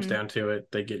when it comes Mhm. down to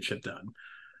it, they get shit done.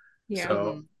 Yeah. So,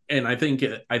 Hmm. and I think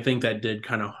that did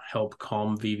kind of help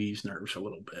calm Vivi's nerves a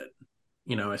little bit.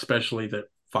 Especially that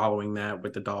following that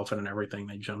with the dolphin and everything,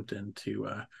 they jumped into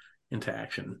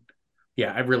action.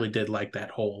 Yeah, I really did like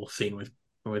that whole scene with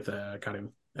kind of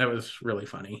that was really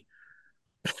funny.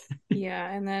 Yeah,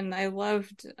 and then I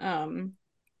loved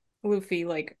Luffy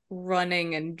like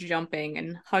running and jumping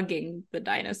and hugging the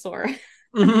dinosaur.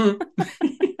 Mhm.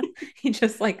 He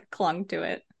just like clung to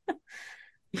it.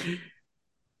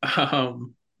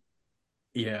 um,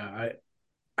 yeah,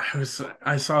 I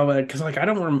saw that because like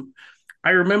I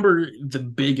remember the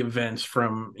big events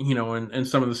from and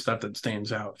some of the stuff that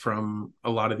stands out from a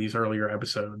lot of these earlier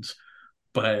episodes,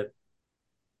 but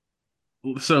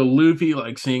so Luffy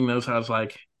like seeing those, I was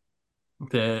like,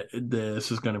 that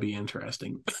this is going to be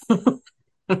interesting.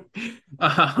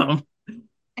 um,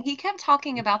 He kept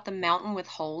talking about the mountain with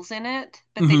holes in it,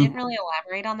 but they didn't mhm, really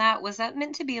elaborate on that. Was that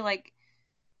meant to be like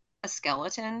a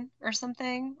skeleton or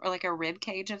something, or like a rib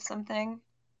cage of something?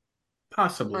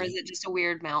 Or is possibly. it just a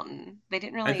weird mountain? They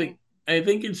didn't I think really. I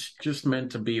think it's just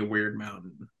meant to be a weird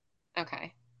mountain.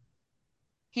 Okay.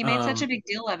 He made such a Um, big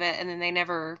deal of it, and then they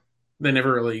never. they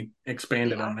never really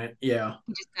expanded Yeah. on it. Yeah,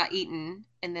 He just got eaten,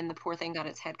 and then the poor thing got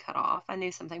its head cut off. I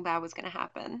knew something bad was going to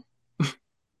happen.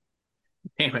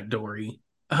 damn it, Dory.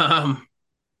 Um,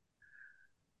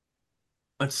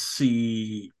 let's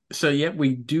see. So yeah,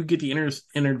 we do get the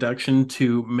introduction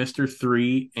to Mr.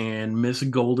 Three and Miss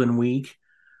Golden Week.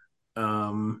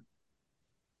 Um,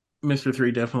 Mr.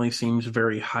 Three definitely seems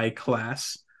very high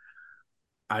class.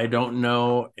 I don't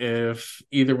know if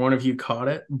either one of you caught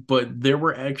it, but there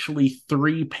were actually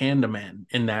three panda men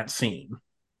in that scene.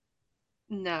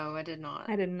 No, I did not.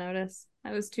 I didn't notice.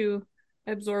 I was too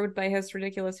absorbed by his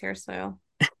ridiculous hairstyle.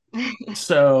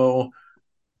 So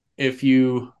if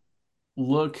you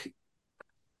look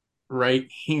right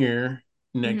here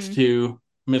next Mm-hmm. to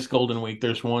Miss Golden Week,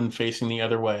 there's one facing the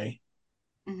other way.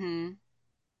 Hmm.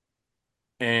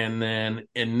 And then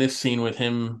in this scene with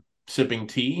him sipping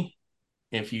tea,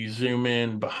 if you zoom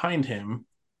in behind him,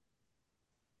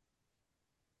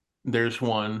 there's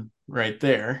one right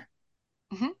there.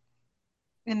 Hmm.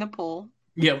 In the pool.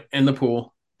 Yep, in the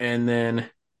pool. And then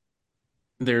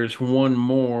there's one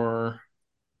more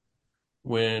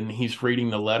when he's reading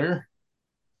the letter.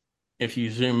 If you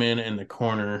zoom in the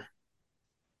corner,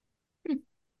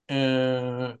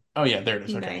 oh yeah, there it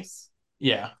is. Okay. Nice.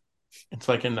 Yeah, it's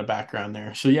like in the background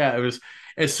there. So yeah, it was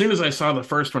as soon as I saw the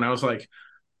first one, I was like,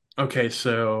 okay,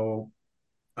 so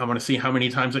I want to see how many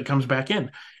times it comes back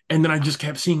in. And then I just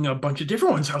kept seeing a bunch of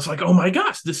different ones. I was like, oh my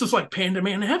gosh, this is like Panda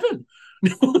Man Heaven.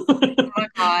 Oh my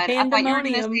God. I thought you were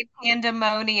going to Pandemonium. say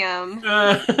pandemonium.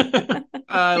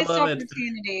 I Missed love it.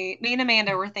 opportunity. Me and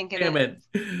Amanda were thinking Damn it.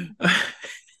 it.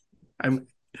 I'm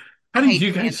how I did hate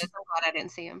you pandas. guys I'm glad I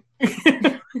didn't see them.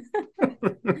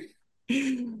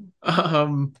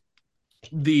 um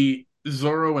the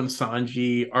Zoro and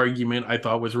Sanji argument I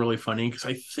thought was really funny because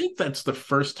I think that's the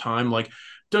first time, like,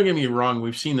 don't get me wrong,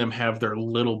 we've seen them have their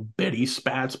little bitty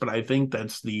spats, but I think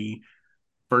that's the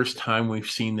first time we've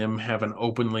seen them have an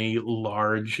openly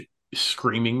large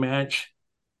screaming match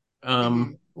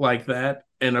Hmm. like that.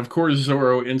 And of course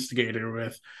Zoro instigated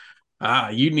with,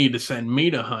 you need to send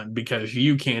me to hunt because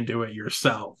you can't do it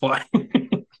yourself. Like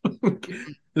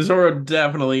Zoro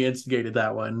definitely instigated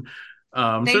that one.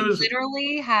 So They it was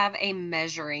literally have a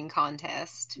measuring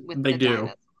contest with they the do.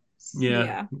 dinosaurs. Yeah.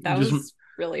 Yeah, that Just was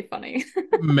really funny.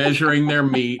 measuring their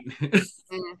meat.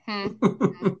 Hmm.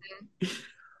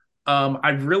 I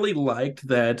really liked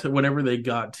that whenever they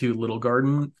got to Little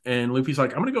Garden and Luffy's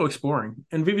like, I'm gonna go exploring.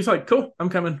 And Vivi's like, cool, I'm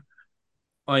coming.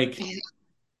 Like,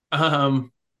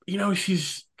 um,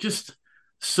 she's just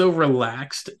so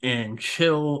relaxed and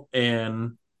chill.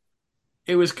 And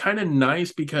it was kind of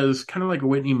nice because kind of like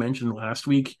Whitney mentioned last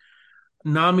week,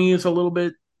 Nami is a little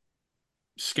bit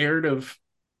scared of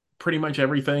pretty much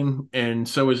everything, and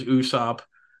so is Usopp.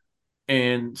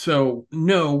 And so,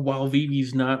 no, while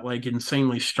Vivi's not like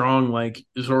insanely strong like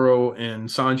Zoro and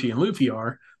Sanji and Luffy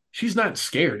are, she's not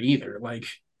scared either. Like,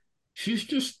 she's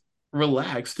just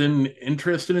relaxed and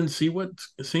interested in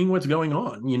seeing what's going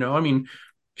on. I mean,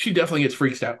 she definitely gets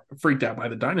freaked out by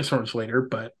the dinosaurs later,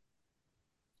 but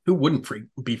who wouldn't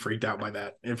be freaked out by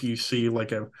that if you see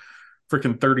like a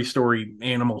freaking 30-story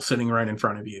animal sitting right in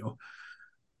front of you?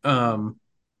 Um,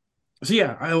 so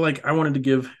yeah, I wanted to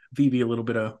give Vivi a little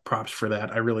bit of props for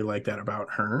that. I really like that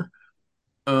about her.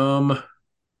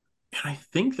 And I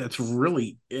think that's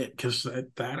really it because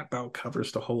that about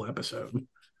covers the whole episode.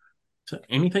 So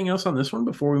anything else on this one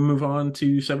before we move on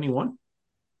to 71?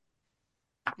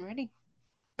 Ready?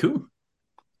 Cool.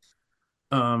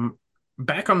 Um,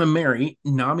 Back on the Mary,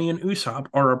 Nami and Usopp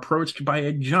are approached by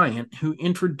a giant who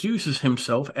introduces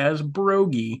himself as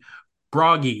Broggy,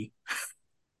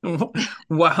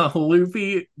 while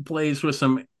Luffy plays with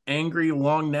some angry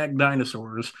long necked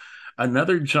dinosaurs.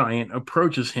 Another giant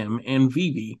approaches him and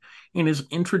Vivi and is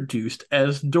introduced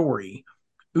as Dory.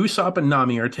 Usopp and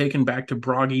Nami are taken back to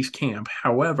Broggy's camp.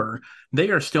 However, they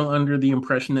are still under the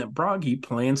impression that Broggy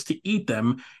plans to eat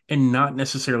them and not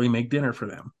necessarily make dinner for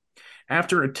them.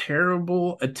 After a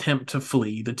terrible attempt to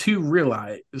flee, the two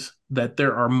realize that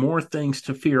there are more things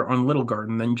to fear on Little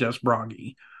Garden than just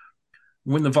Broggy.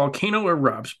 When the volcano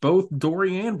erupts, both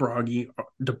Dory and Broggy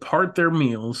depart their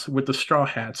meals with the Straw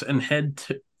Hats and head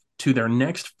to their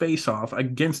next face off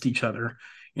against each other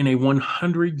in a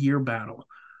 100-year battle.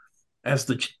 As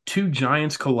the two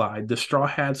giants collide, the Straw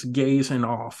Hats gaze in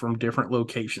awe from different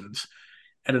locations.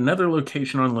 At another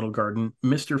location on Little Garden,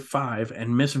 Mr. Five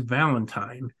and Miss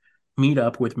Valentine meet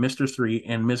up with Mr. Three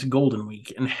and Miss Golden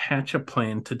Week and hatch a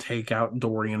plan to take out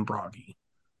Dory and Broggy.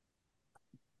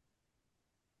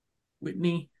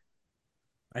 Whitney,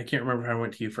 I can't remember if I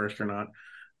went to you first or not.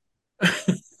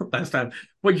 Last time.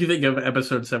 What did you think of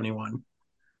episode 71?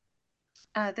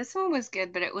 This one was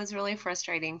good, but it was really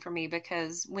frustrating for me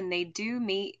because when they do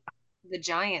meet the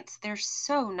giants, they're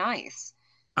so nice.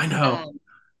 I know. Um,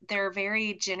 they're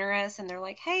very generous and they're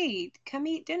like, "Hey, come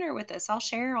eat dinner with us. I'll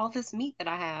share all this meat that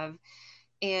I have."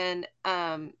 And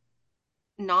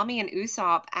Nami and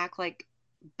Usopp act like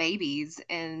babies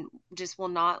and just will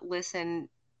not listen.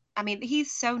 I mean,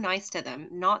 he's so nice to them,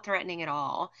 not threatening at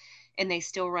all, and they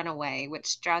still run away,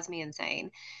 which drives me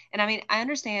insane. And I mean, I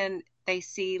understand they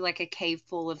see like a cave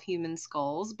full of human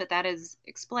skulls, but that is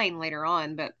explained later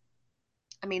on. But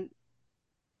I mean,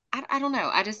 I don't know.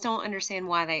 I just don't understand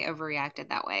why they overreacted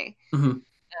that way. Hmm.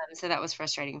 So that was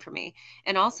frustrating for me.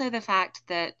 And also the fact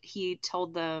that he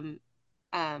told them,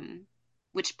 um,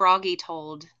 which Broggy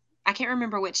told, I can't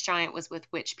remember which giant was with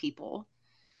which people,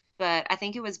 but I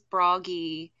think it was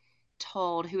Broggy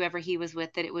told whoever he was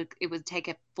with that it would take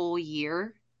a full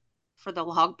year for the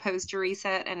log post to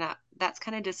reset, and that's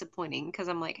kind of disappointing because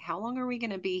I'm like, how long are we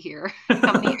going to be here?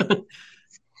 How many?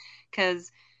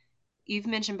 Because you've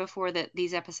mentioned before that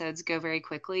these episodes go very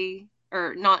quickly,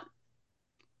 or not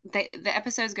the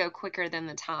episodes go quicker than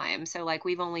the time. So like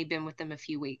we've only been with them a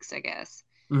few weeks, I guess,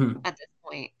 Hmm. at this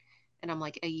point. And I'm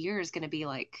like, a year is going to be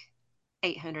like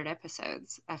 800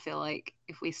 episodes. I feel like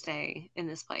if we stay in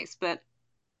this place, but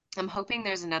I'm hoping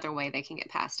there's another way they can get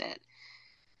past it.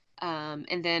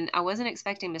 And then I wasn't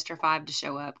expecting Mr. Five to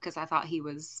show up because I thought he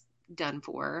was done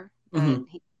for, but Hmm.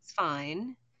 he's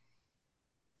fine.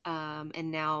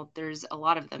 And now there's a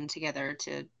lot of them together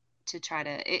to try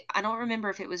to I don't remember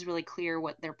if it was really clear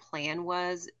what their plan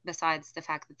was besides the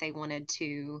fact that they wanted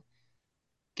to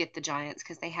get the giants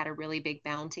because they had a really big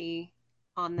bounty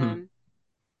on Hmm. them.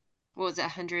 What was it,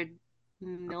 100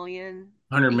 million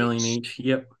 100 million each? each.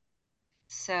 Yep.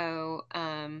 So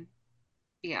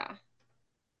yeah,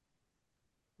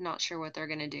 not sure what they're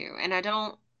gonna do. And I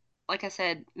don't, like I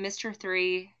said, Mr.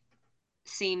 Three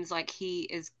seems like he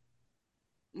is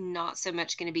not so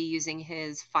much going to be using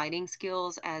his fighting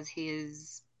skills as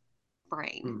his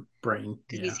brain Brain.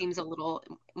 because he Yeah. seems a little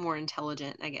more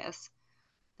intelligent, I guess,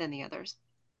 than the others.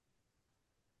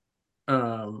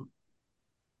 Um,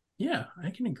 yeah, I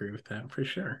can agree with that for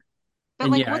sure. But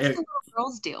And like, yeah, what's the little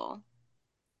girl's deal?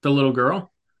 the little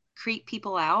girl, Creep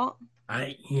people out?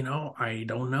 I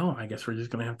don't know. I guess we're just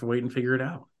gonna have to wait and figure it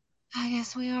out. I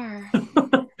guess we are.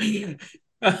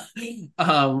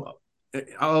 um,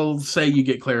 I'll say you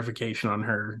get clarification on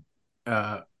her,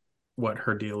 uh, what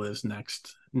her deal is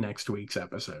next week's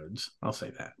episodes. I'll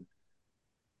say that.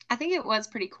 I think it was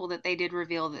pretty cool that they did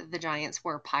reveal that the giants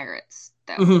were pirates,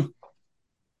 though. Hmm.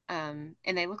 And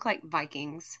they look like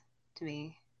Vikings to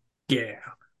me. Yeah.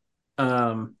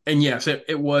 And yes,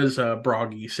 it was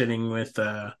Broggy sitting with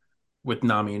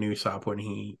Nami and Usopp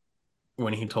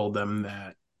when he told them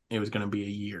that it was going to be a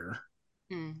year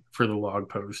Mm. for the log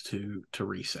post to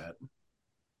reset.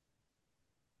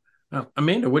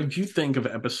 Amanda, what did you think of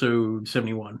episode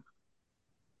 71?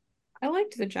 I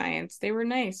liked the Giants. They were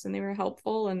nice and they were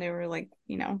helpful and they were like,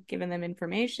 giving them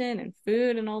information and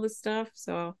food and all this stuff.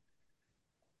 So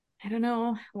I don't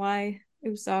know why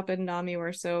Usopp and Nami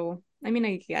were so. I mean,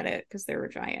 I get it because they were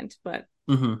giant, but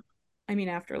Hmm. I mean,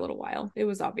 after a little while, it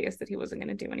was obvious that he wasn't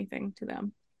going to do anything to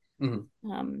them. Hmm.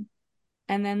 Um,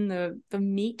 and then the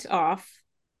meet off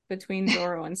between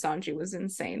Zoro and Sanji was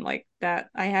insane. Like that,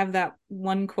 I have that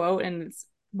one quote, and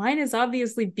mine is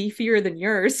obviously beefier than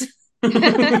yours.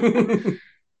 Love that.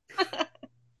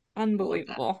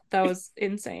 Unbelievable. That was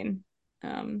insane.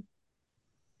 Um,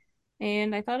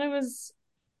 and I thought it was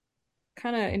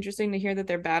kind of interesting to hear that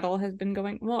their battle has been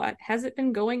going. Well, has it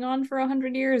been going on for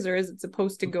 100 years, or is it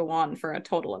supposed to go on for a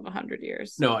total of 100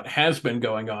 years? No, it has been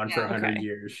going on for Yeah, a I hundred Okay,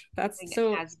 years. that's think it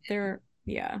so has been. they're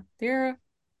yeah they're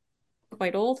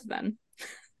quite old then.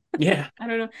 Yeah, I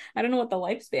don't know what the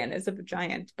lifespan is of a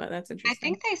giant, but that's I interesting.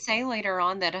 think they say later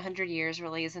on that 100 years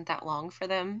really isn't that long for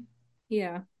them.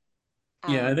 Yeah.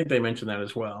 yeah, I Um, think they mentioned that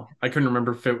as well. I couldn't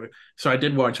remember if so I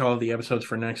did watch all of the episodes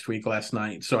for next week last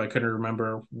night, so I couldn't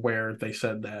remember where they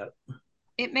said that,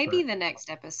 it may be but the next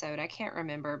episode. I can't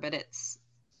remember, but it's,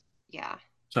 yeah.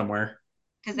 somewhere.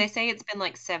 Because they say it's been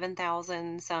like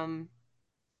 7,000 some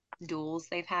duels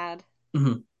they've had.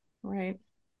 Hmm. Right.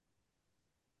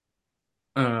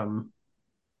 Um,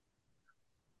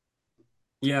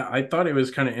 yeah, I thought it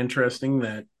was kind of interesting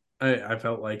that I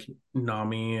felt like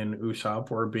Nami and Usopp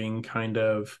were being kind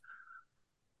of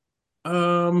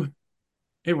um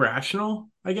irrational,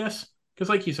 I guess. Because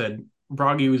like you said,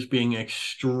 Broggy was being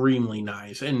extremely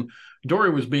nice, and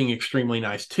Dory was being extremely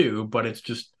nice too, but it's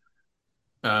just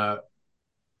uh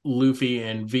Luffy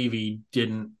and Vivi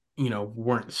didn't,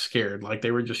 weren't scared. Like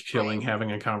they were just chilling, Right.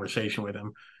 having a conversation with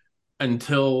him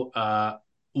until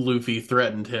Luffy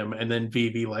threatened him, and then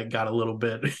Vivi like got a little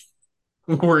bit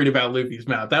worried about Luffy's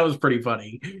mouth. That was pretty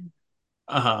funny.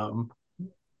 Um,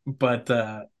 But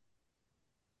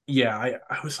yeah,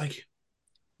 I was like,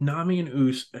 Nami and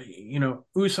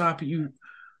Usopp,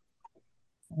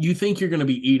 you think you're gonna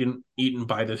be eaten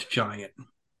by this giant.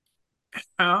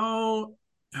 How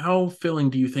how filling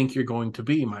do you think you're going to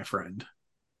be, my friend?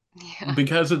 Yeah.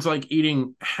 Because it's like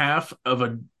eating half of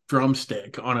a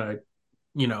drumstick on a,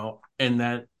 and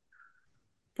that,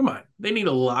 come on, they need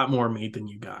a lot more meat than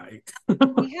you guys.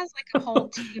 He has like a whole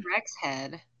T-Rex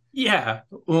head. Yeah,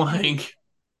 like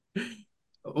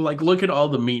look at all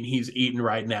the meat he's eating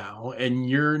right now, and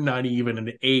you're not even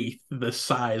an eighth the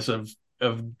size of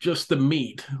just the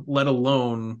meat, let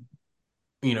alone,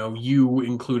 you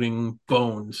including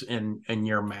bones and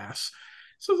your mass.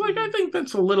 So it's like I Hmm. think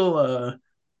that's a little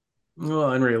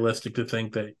unrealistic to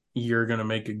think that you're gonna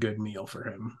make a good meal for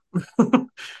him.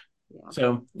 Yeah.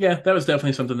 So yeah, that was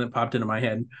definitely something that popped into my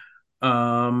head.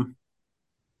 Um,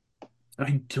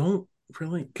 I don't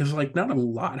really, because like not a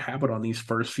lot happened on these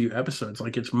first few episodes.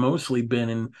 Like it's mostly been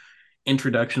an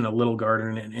introduction to Little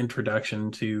Garden and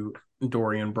introduction to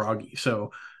Dory and Broggy.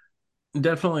 So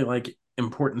definitely like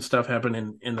important stuff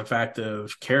happened in the fact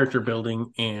of character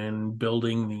building and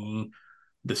building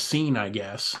the scene, I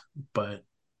guess, but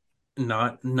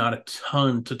not a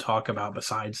ton to talk about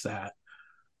besides that.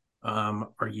 Are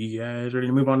you guys ready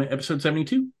to move on to episode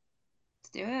 72? Let's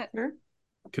do it. Sure.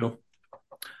 Cool.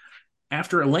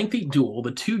 After a lengthy duel,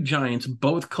 the two giants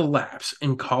both collapse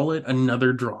and call it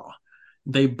another draw.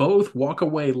 They both walk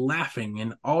away laughing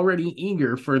and already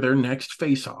eager for their next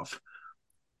face off.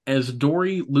 As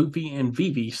Dory, Luffy, and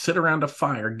Vivi sit around a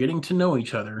fire getting to know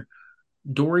each other,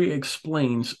 Dory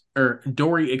explodes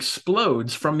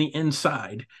from the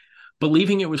inside.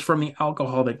 Believing it was from the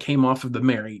alcohol that came off of the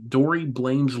Mary, Dory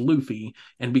blames Luffy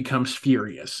and becomes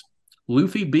furious.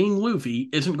 Luffy, being Luffy,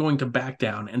 isn't going to back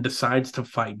down and decides to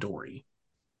fight Dory.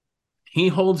 He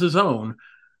holds his own,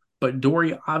 but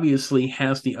Dory obviously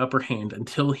has the upper hand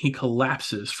until he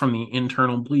collapses from the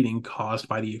internal bleeding caused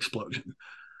by the explosion.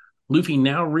 Luffy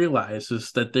now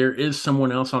realizes that there is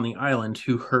someone else on the island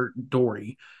who hurt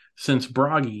Dory, since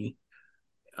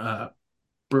uh,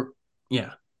 Br-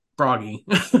 yeah, Broggy,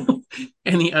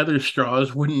 and the other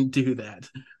straws wouldn't do that.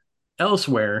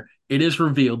 Elsewhere, it is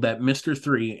revealed that Mr.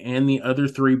 Three and the other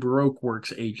three Baroque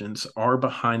Works agents are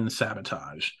behind the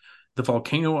sabotage. The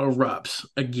volcano erupts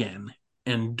again,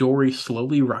 and Dory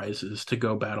slowly rises to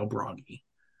go battle Broggy.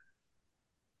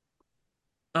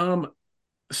 Um,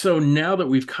 so now that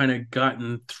we've kind of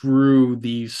gotten through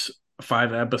these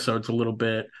 5 episodes a little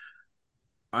bit,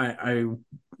 I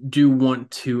do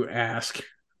want to ask,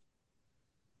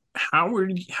 how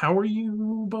are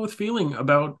you both feeling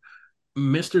about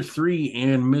Mr. Three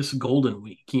and Miss Golden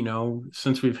Week?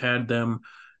 Since we've had them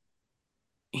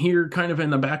here kind of in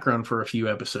the background for a few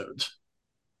episodes.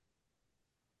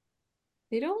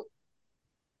 They don't,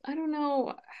 I don't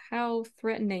know how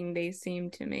threatening they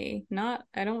seem to me. Not,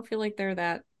 I don't feel like they're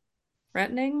that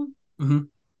threatening, Hmm.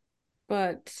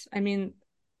 but I mean,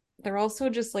 they're also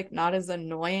just like not as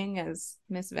annoying as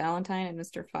Miss Valentine and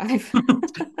Mr. Five.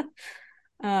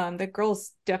 The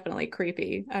girl's definitely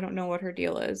creepy. I don't know what her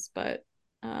deal is, but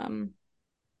um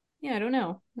yeah, I don't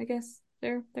know. I guess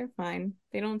they're fine.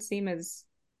 They don't seem as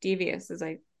devious as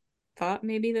I thought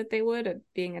maybe that they would at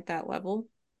being at that level.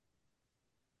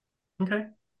 Okay.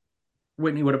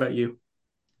 Whitney, what about you?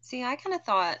 See, I kind of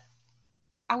thought,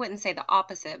 I wouldn't say the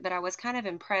opposite, but I was kind of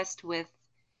impressed with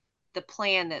the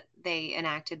plan that they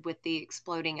enacted with the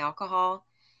exploding alcohol,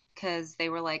 because they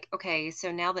were like, okay,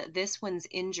 so now that this one's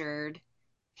injured,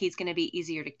 he's going to be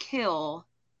easier to kill,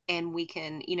 and we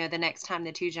can, the next time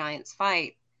the two giants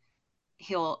fight,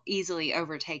 he'll easily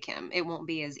overtake him. It won't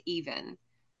be as even.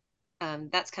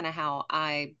 That's kind of how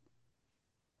I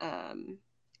um,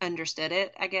 understood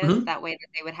it, I guess. Hmm. That way that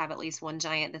they would have at least one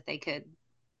giant that they could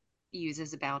use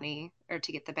as a bounty or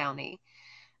to get the bounty.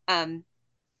 Um,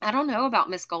 I don't know about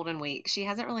Miss Golden Week. She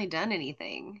hasn't really done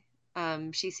anything.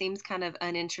 She seems kind of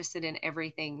uninterested in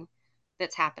everything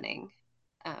that's happening.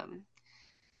 Um,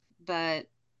 but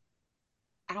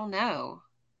I don't know.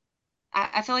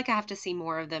 I feel like I have to see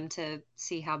more of them to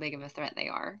see how big of a threat they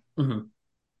are. Hmm.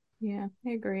 Yeah, I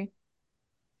agree.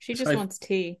 She So just wants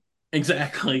tea.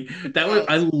 exactly, that was,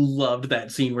 I Yes. loved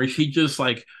that scene where she just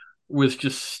like was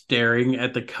just staring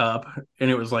at the cup, and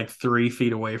it was like 3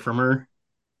 feet away from her,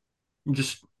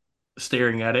 just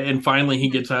staring at it. And finally he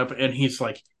Mhm. gets up and he's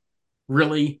like,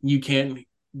 really, you can't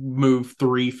move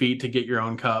 3 feet to get your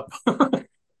own cup?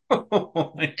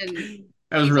 Like, And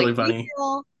that was she's like, really funny.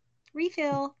 refill,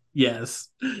 refill. Yes.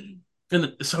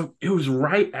 And so it was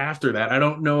right after that. I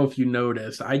don't know if you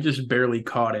noticed. I just barely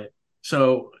caught it.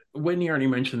 So Whitney already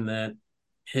mentioned that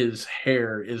his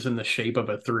hair is in the shape of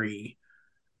a three.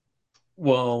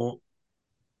 well,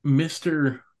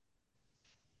 Mr.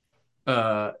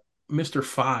 uh Mr.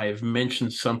 Five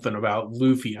mentioned something about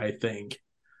Luffy, I think.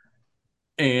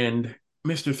 And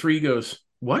Mr. Three goes,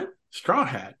 "What? Straw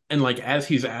Hat?" And like as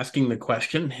he's asking the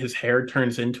question, his hair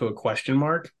turns into a question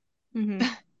mark.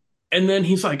 Mm-hmm. And then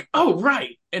he's like, "Oh,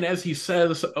 right." And as he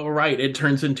says, "Oh, right," it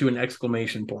turns into an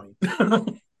exclamation point.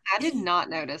 I did not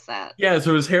notice that. Yeah,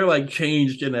 so his hair like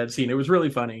changed in that scene. It was really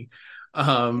funny.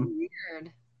 How Um,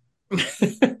 weird.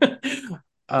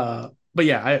 but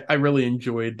yeah, I really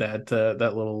enjoyed that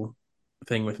little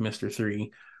thing with Mr.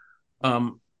 Three.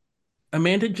 Um,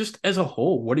 Amanda, just as a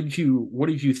whole, what did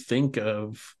you think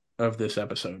of this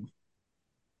episode?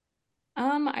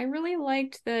 I really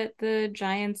liked that the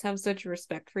giants have such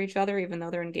respect for each other, even though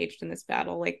they're engaged in this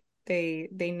battle. Like they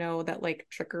know that like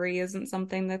trickery isn't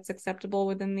something that's acceptable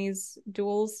within these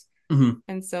duels. Mhm,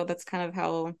 And so that's kind of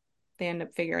how they end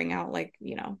up figuring out, like,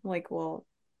 like, well,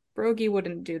 Borogue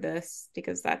wouldn't do this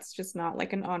because that's just not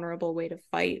like an honorable way to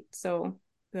fight. So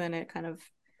then it kind of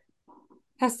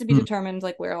has to be mhm, determined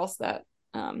like where else that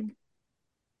um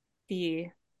the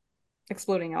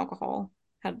exploding alcohol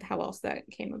had how else that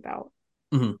came about.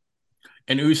 mhm.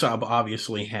 And Usopp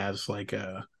obviously has like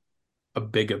a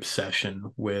big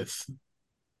obsession with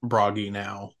Broggy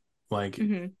now. Like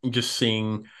Mm-hmm. just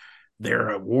seeing they're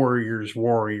a warrior's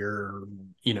warrior,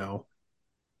 you know,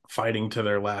 fighting to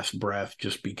their last breath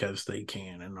just because they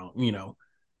can, and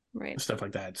Right. stuff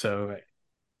like that. So,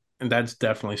 and that's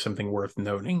definitely something worth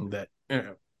noting that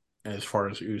as far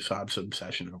as Usopp's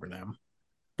obsession over them.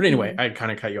 But anyway, Mm-hmm. I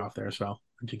kind of cut you off there, so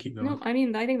to keep No, going. I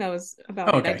mean, I think that was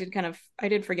about Oh, it. okay. I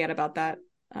did forget about that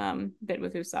bit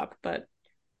with Usopp, but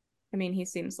I mean, he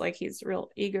seems like he's real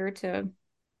eager to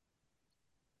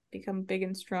become a big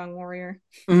and strong warrior.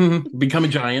 Become a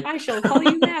giant. I shall call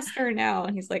you master now.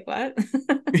 And he's like, what?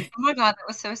 Oh my God, that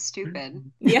was so stupid.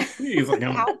 Yeah. He's like,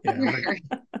 How yeah, weird.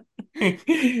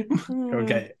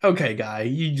 okay, okay, guy,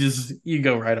 you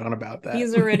go right on about that.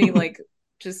 He's already like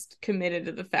just committed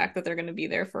to the fact that they're going to be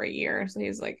there for a year. So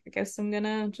he's like, I guess I'm going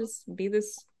to just be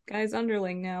this guy's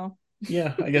underling now.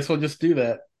 Yeah, I guess we'll just do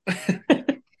that.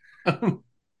 um,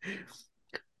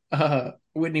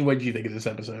 Whitney, what did you think of this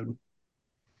episode?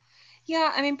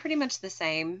 Yeah, I mean, pretty much the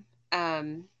same.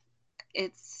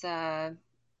 It's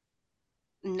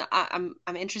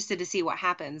I'm interested to see what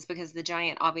happens because the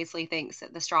giant obviously thinks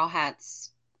that the Straw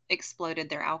Hats exploded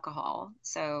their alcohol.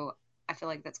 So I feel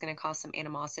like that's going to cause some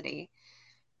animosity.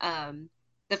 Um,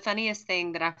 the funniest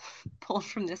thing that I pulled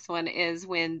from this one is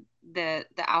when the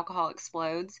alcohol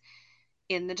explodes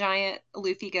in the giant,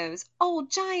 Luffy goes, "Oh,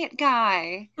 giant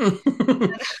guy."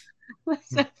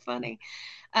 That's so funny.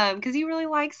 Because he really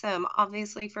likes them,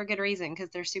 obviously for a good reason, because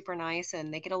they're super nice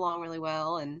and they get along really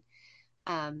well. And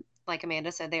like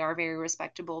Amanda said, they are very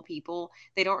respectable people.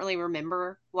 They don't really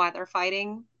remember why they're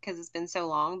fighting because it's been so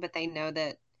long, but they know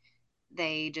that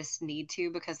they just need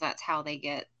to because that's how they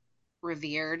get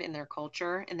revered in their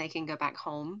culture and they can go back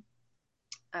home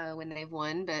when they've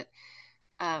won. But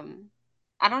um,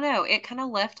 I don't know. It kind of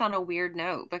left on a weird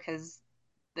note because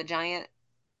the giant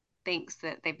thinks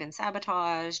that they've been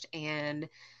sabotaged and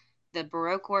the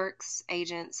Boroque Works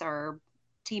agents are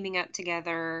teaming up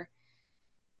together.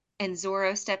 And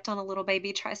Zorro stepped on a little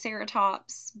baby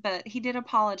triceratops, but he did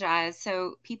apologize.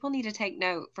 So people need to take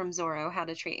note from Zorro how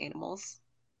to treat animals,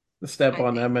 Step I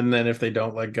on think. them, and then if they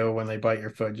don't let go when they bite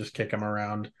your foot, just kick them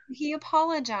around. He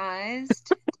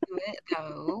apologized to it,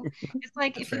 though. It's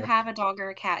like That's if you fair. have a dog or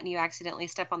a cat and you accidentally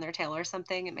step on their tail or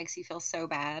something, it makes you feel so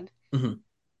bad. Hmm.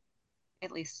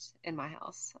 At least in my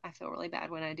house. I feel really bad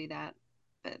when I do that.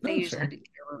 But they No, that's usually fair. get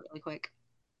over it really quick.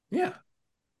 Yeah.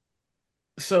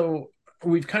 So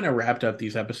we've kind of wrapped up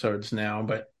these episodes now,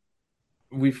 but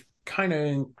we've kind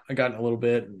of gotten a little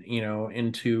bit,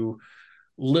 into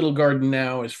Little Garden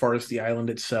now as far as the island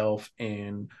itself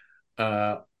and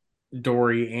uh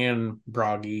Dory and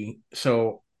Broggy.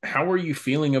 So how are you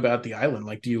feeling about the island?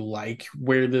 Like, do you like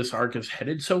where this arc is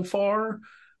headed so far?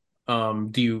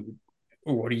 Do you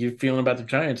what are you feeling about the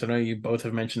Giants? I know you both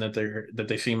have mentioned that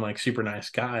they seem like super nice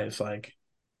guys. Like,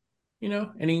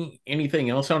 anything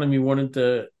else on them you wanted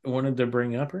to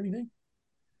bring up or anything?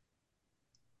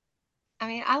 I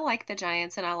mean, I like the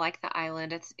Giants and I like the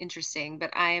island. It's interesting,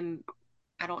 but I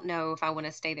don't know if I want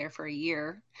to stay there for a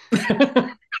year.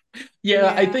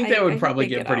 Yeah, I Yeah, think that I would hope probably they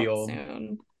get get pretty out old.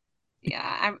 soon. Yeah,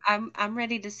 I'm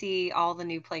ready to see all the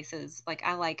new places. Like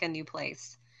I like a new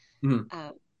place, Mhm,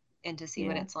 uh, and to see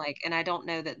what Yeah. it's like. And I don't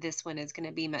know that this one is going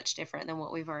to be much different than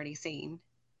what we've already seen.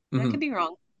 But I could mhm. be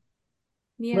wrong.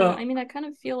 Yeah, Well, I mean, I kind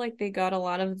of feel like they got a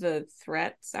lot of the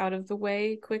threats out of the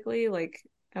way quickly. Like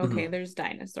Okay, Hmm. there's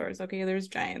dinosaurs. Okay, there's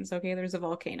giants. Okay, there's a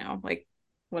volcano. Like,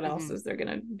 what else Hmm. is there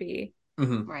gonna be?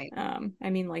 Hmm. Right. I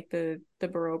mean, like the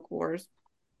Baroque Wars.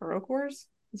 Baroque Wars?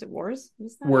 Is it Wars?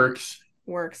 What's that? Works.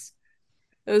 Works.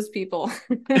 Those people.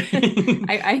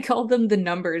 That I called them the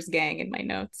numbers gang in my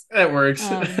notes.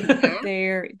 works.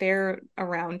 Okay. They're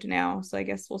around now, so I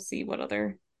guess we'll see what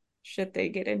other shit they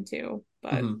get into.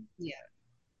 But Hmm. Yeah.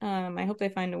 I hope they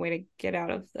find a way to get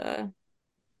off the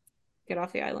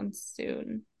island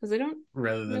soon because I don't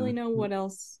Rather really than, know what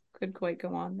else could quite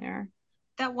go on there.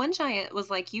 That one giant was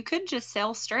like, you could just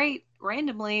sail straight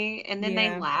randomly, and then they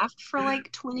Yeah, laughed for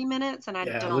like 20 minutes, and I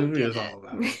yeah, don't Luffy get is it. all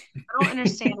about I don't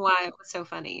understand why it was so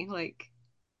funny. Like,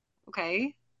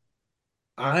 okay,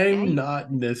 yeah, I'm you,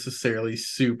 not necessarily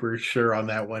super sure on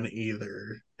that one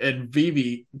either. And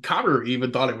Vivi, Connor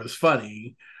even thought it was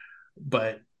funny,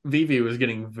 but Vivi was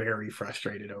getting very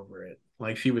frustrated over it.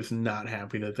 Like she was not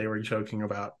happy that they were joking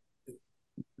about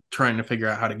trying to figure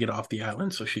out how to get off the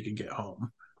island so she could get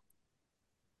home.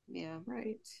 yeah.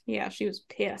 right. Yeah, she was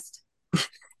pissed.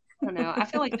 I don't know. I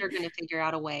feel like they're gonna figure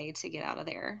out a way to get out of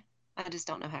there. I just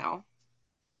don't know how.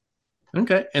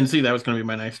 Okay. And see, that was going to be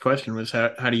my next question was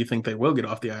how do you think they will get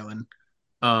off the island?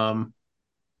 Um,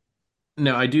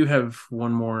 Now I do have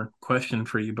one more question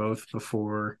for you both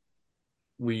before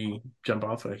we jump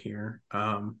off of here.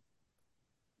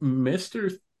 Mr.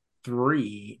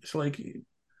 Three, so like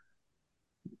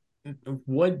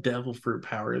what devil fruit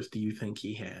powers do you think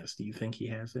he has? Do you think he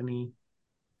has any?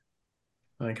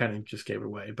 I kind of just gave it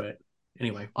away, but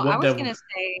anyway, Well, I what was devil? gonna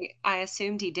say I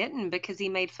assumed he didn't because he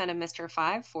made fun of Mr.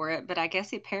 Five for it, but I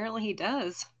guess apparently he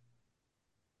does.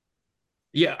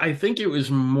 Yeah, I think it was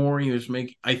more he was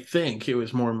making. I think it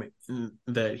was more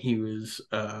that he was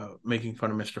making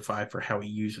fun of Mr. Five for how he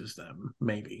uses them.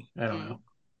 Maybe I don't Mm. know.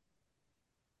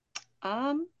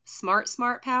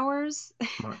 Smart powers,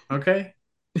 Smart. Okay.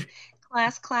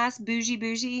 class, bougie,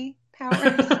 bougie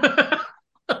powers.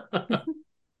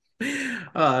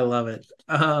 Oh, I love it.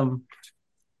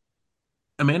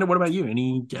 Amanda, what about you?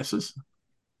 Any guesses?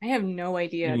 I have no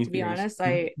idea. Any To be theories? honest,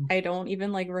 I don't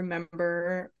even like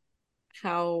remember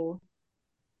how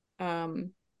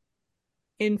um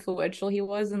influential he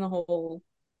was in the whole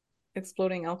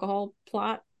exploding alcohol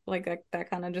plot. Like that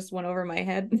kind of just went over my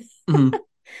head. Mhm.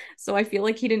 So I feel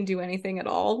like he didn't do anything at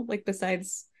all, like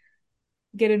besides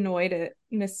get annoyed at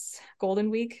Miss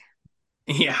Golden Week.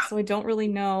 Yeah, So I don't really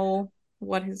know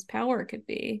what his power could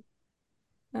be.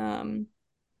 Um,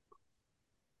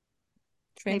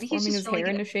 Maybe he's Transforming just his really hair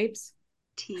good at into shapes.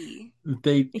 tea.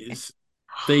 they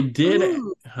they did,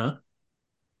 Ooh, huh?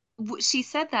 she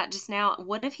said that just now.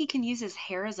 What if he can use his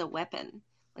hair as a weapon?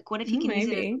 Like, what if he can use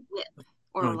it as a Maybe. whip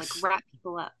or Like, like wrap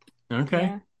people up?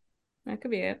 okay. Yeah, that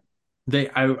could be it.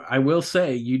 I will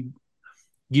say you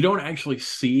don't actually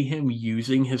see him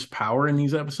using his power in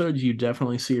these episodes. You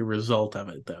definitely see a result of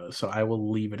it though. So I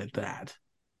will leave it at that.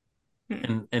 Hmm.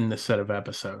 In the set of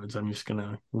episodes, I'm just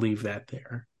gonna leave that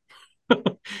there.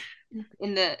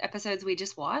 In the episodes we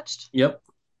just watched? Yep.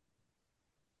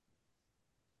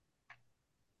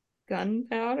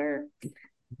 Gunpowder?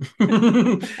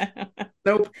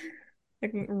 Nope.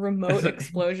 Like remote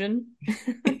explosion.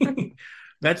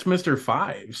 That's Mr.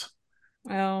 Fives.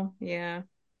 Oh, yeah,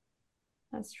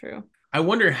 that's true. I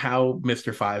wonder how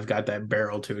Mr. Five got that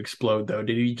barrel to explode, though.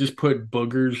 Did he just put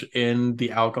boogers in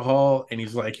the alcohol and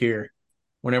he's like, here,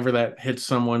 whenever that hits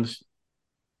someone's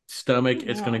stomach,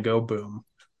 it's going to No. go boom?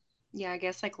 Yeah, I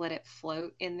guess like let it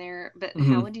float in there. But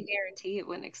how Hmm. would you guarantee it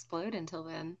wouldn't explode until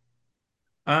then?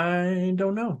 I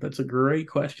don't know. That's a great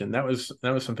question. That was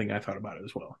something I thought about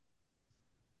as well.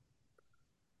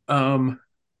 Um,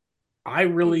 I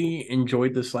And really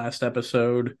enjoyed this last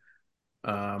episode.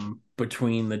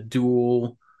 Between the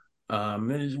duel,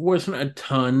 it wasn't a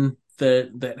ton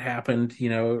that happened. It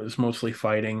was mostly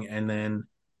fighting, and then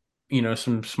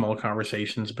some small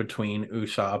conversations between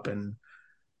Usopp and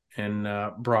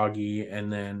Broggy,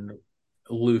 and then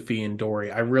Luffy and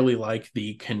Dory. I really like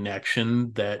the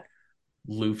connection that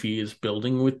Luffy is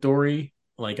building with Dory.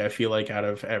 Like I feel like out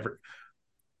of every,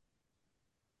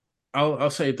 I'll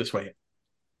say it this way: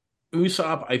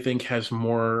 Usopp, I think, has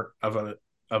more of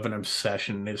an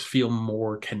obsession. Is feeling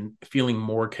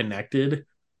more connected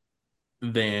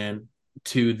than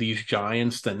to these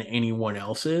giants than anyone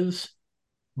else is.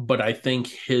 But I think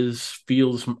his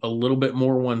feels a little bit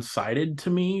more one sided to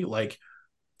me. Like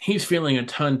he's feeling a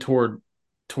ton toward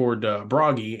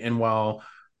Broggy, and while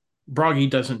Broggy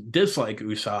doesn't dislike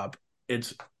Usopp,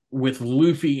 it's with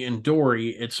Luffy and Dory,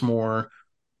 it's more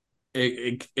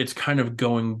it's kind of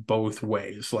going both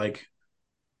ways. Like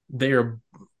they're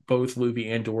both Luffy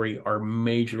and Dory are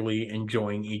majorly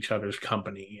enjoying each other's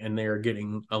company, and they are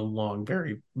getting along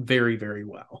very, very, very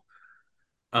well.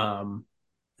 Um,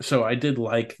 so I did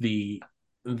like the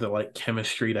like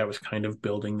chemistry that was kind of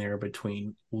building there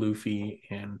between Luffy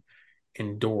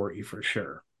and Dory for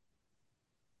sure.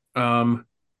 Um,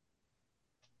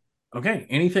 okay,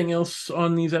 anything else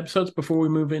on these episodes before we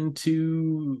move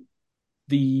into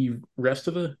the rest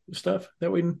of the stuff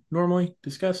that we normally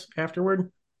discuss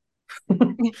afterward?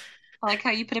 I like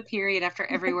how you put a period after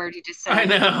every word you just I said.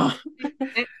 know.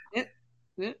 It, it,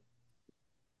 it.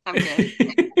 I'm good.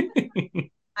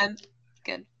 I'm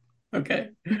good. Okay.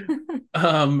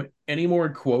 Any more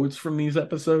quotes from these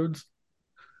episodes?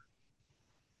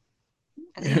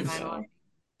 I stand by mine. No.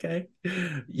 Okay.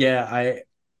 Yeah, I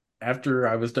after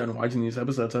I was done watching these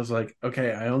episodes, I was like,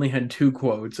 okay, I only had two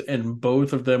quotes, and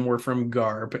both of them were from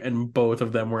Garp, and both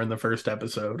of them were in the first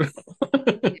episode.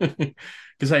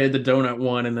 Because I had the donut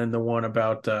one, and then the one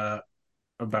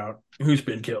about who's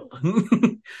been killed,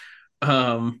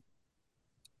 um,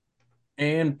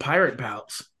 and pirate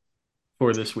pals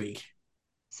for this week.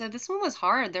 So this one was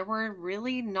hard. There were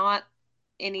really not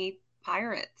any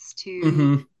pirates to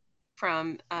Hmm.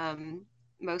 from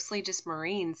mostly just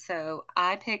Marines. So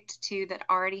I picked two that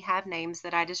already have names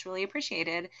that I just really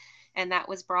appreciated, and that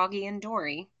was Broggy and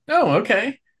Dory. Oh,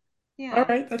 okay. All Yeah,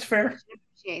 right, that's fair. should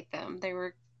appreciate them. They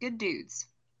were good dudes.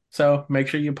 So make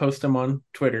sure you post them on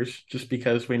Twitters, just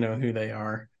because we know who they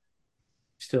are.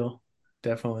 Still,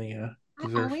 definitely I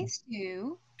deserve some always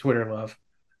do. Twitter love.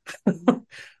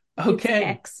 It's Okay.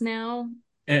 X now.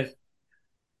 And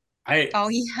I Oh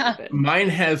yeah, Stupid. mine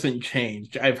hasn't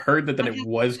changed. I've heard that I it have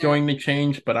was to. going to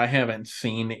change, but I haven't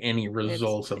seen any It's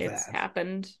results of it's that.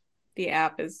 happened. The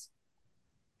app is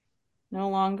no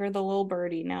longer the little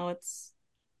birdie. Now it's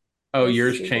Oh, this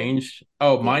yours stupid. changed?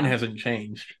 Oh, mine Yeah. hasn't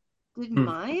changed. Did Hmm,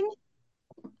 mine?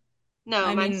 No,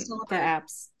 I mine's mean, still the hers.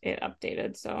 app's it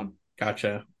updated, so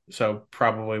gotcha. So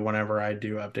probably whenever I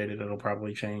do update it, it'll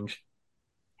probably change.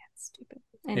 it's stupid.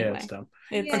 Yeah, it's Anyway, dumb.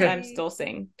 it's Okay. I'm Yay. still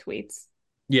saying tweets.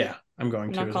 Yeah, I'm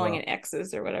going I'm to not as calling well. it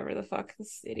X's or whatever the fuck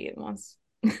this idiot wants.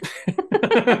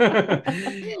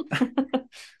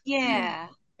 Yeah.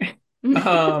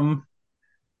 um,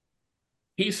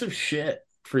 piece of shit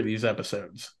for these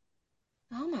episodes.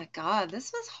 Oh my God,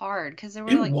 this was hard because there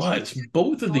were It like two was.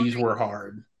 Both of these were stories.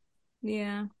 hard.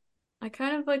 Yeah. I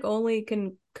kind of like only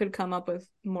can could come up with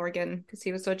Morgan because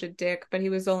he was such a dick, but he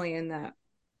was only in that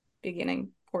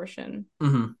beginning portion.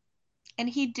 Hmm. And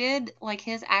he did, like,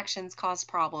 his actions cause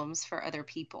problems for other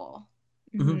people,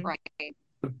 Hmm. Hmm. right?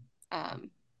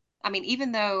 Um, I mean,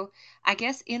 even though I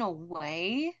guess in a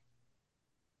way,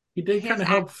 He did kind his of act,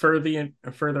 help further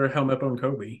Helmet on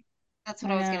Kobe. that's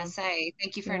what I I was gonna know. say.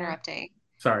 Thank you for Yeah. interrupting.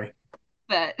 Sorry.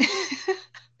 But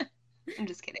I'm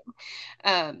just kidding.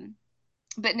 Um,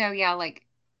 but no, yeah, like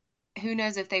who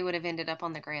knows if they would have ended up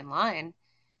on the Grand Line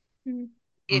Mhm.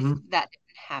 if Hmm. that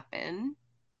didn't happen.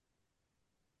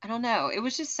 I don't know. It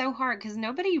was just so hard because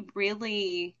nobody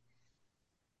really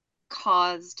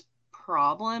caused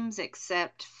problems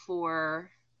except for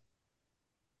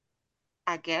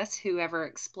I guess whoever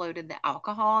exploded the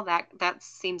alcohol. That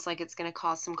seems like it's going to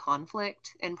cause some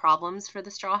conflict and problems for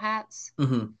the Straw Hats,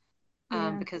 Hmm.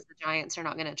 Yeah. because the Giants are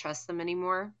not going to trust them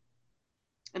anymore.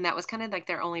 And that was kind of like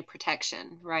their only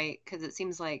protection, right? Because it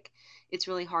seems like it's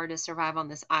really hard to survive on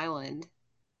this island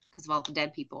because of all the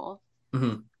dead people.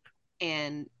 Hmm.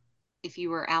 And if you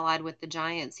were allied with the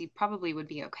Giants, you probably would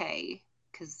be okay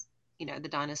because the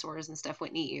dinosaurs and stuff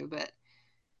wouldn't eat you, but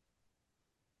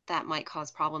that might cause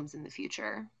problems in the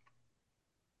future.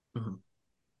 Hmm.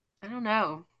 I don't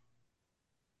know.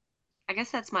 I guess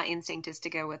that's my instinct is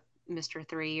to go with Mr.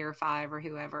 3 or 5 or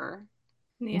whoever.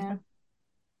 Yeah. Okay.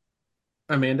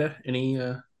 Amanda, any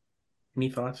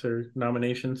thoughts or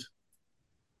nominations?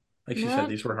 Like she said, Not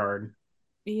these were hard.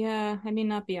 yeah, I mean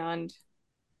not beyond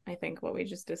I think what we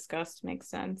just discussed makes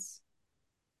sense.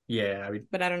 Yeah, I mean,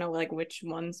 But I don't know like which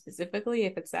one specifically,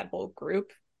 if it's that whole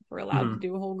group. If we're allowed to mhm.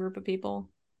 do a whole group of people.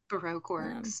 Baroque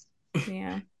Um, Works.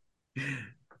 yeah.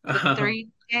 The um, 3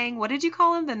 gang. What did you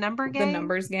call them? The number The gang?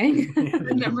 numbers gang. yeah, the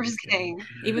The numbers numbers gang. gang.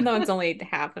 Even though it's only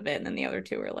half of it, and then the other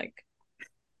two are like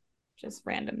just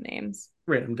random names.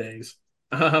 Random days.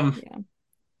 Yeah.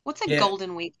 What's a Yeah,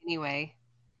 golden week anyway?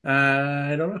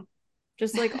 I don't know.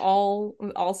 Just like all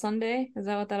Sunday. Is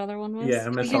that what that other one Yeah, was?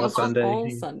 Oh Miss yeah, All Just all Sunday.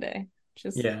 Sunday.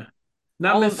 Just Yeah,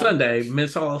 not all Miss of them. Sunday,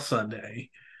 Miss All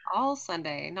Sunday. all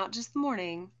Sunday, not just the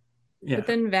morning. But Yeah,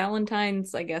 then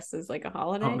Valentine's, I guess, is like a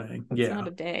holiday. holiday. It's not Yeah,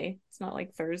 a day. It's not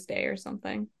like Thursday or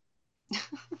something.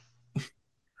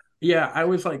 yeah. I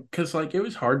was like, because like it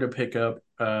was hard to pick up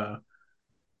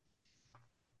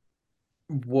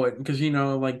what, because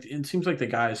like it seems like the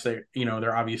guys, they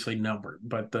they're obviously numbered,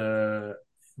 but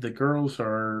the girls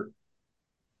are,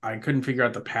 I couldn't figure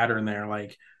out the pattern there.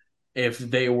 Like if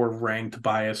they were ranked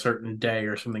by a certain day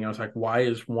or something. I was like, why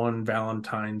is one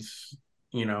Valentine's,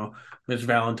 you know, Miss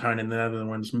Valentine and the other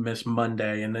one's Miss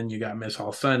Monday, and then you got Miss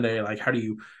All Sunday? Like, how do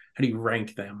you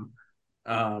rank them?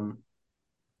 Um,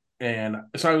 and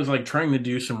so I was like trying to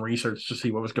do some research to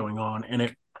see what was going on, and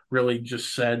it really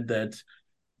just said that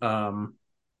um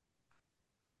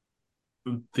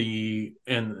the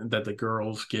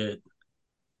girls get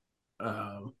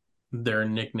uh, their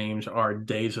nicknames are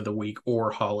days of the week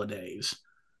or holidays.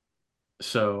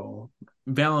 So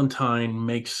Valentine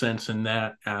makes sense in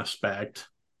that aspect.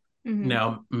 Mm-hmm.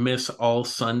 Now, Miss All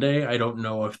Sunday, I don't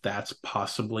know if that's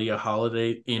possibly a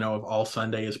holiday, if All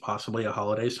Sunday is possibly a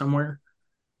holiday somewhere.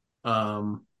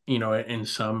 In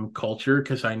some culture,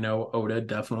 because I know Oda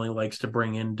definitely likes to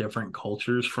bring in different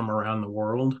cultures from around the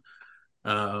world,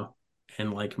 uh,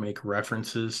 and like make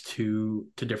references to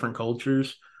different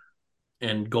cultures.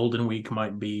 And Golden Week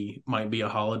might be a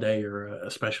holiday or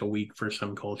a special week for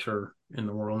some culture in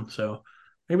the world. So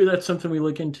maybe that's something we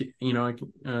look into.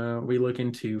 We look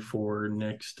into for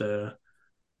next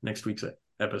week's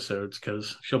episodes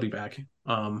because she'll be back.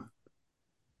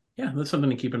 Yeah, that's something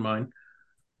to keep in mind.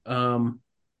 Um,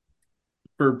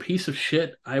 for piece of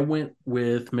shit, I went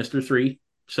with Mister Three.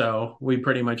 So we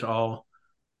pretty much all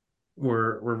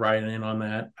we're riding in on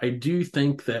that. I do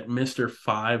think that Mr.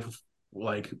 Five,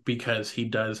 like, because he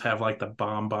does have like the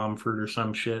bomb fruit or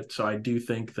some shit. So I do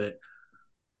think that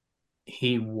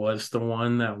he was the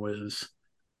one that was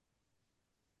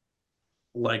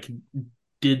like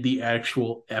did the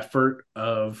actual effort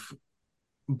of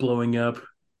blowing up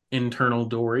internal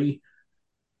Dory,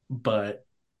 but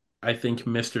I think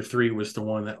Mr. Three was the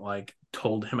one that like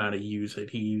told him how to use it.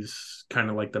 He's kind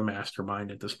of like the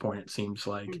mastermind at this point, it seems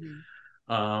like. Hmm.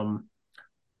 Um,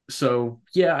 so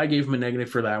yeah, I gave him a negative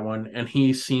for that one, and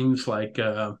he seems like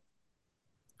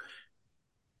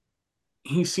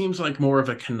more of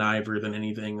a conniver than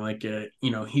anything. Like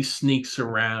he sneaks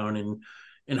around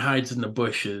and hides in the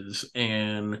bushes,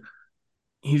 and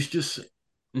he's just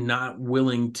not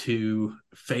willing to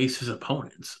face his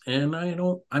opponents. And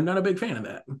I'm not a big fan of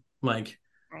that. Like,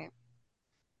 Right.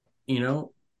 you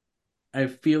know, I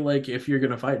feel like if you're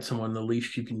gonna fight someone, the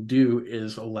least you can do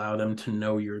is allow them to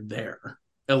know you're there.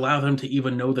 Allow them to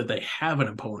even know that they have an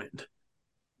opponent,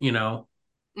 you know?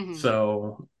 Hmm.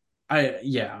 So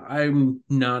I'm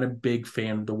not a big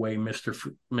fan of the way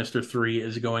Mr. Three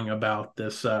is going about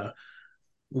this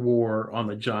war on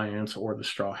the Giants or the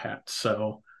Straw Hats.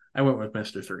 So I went with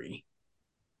Mr. Three.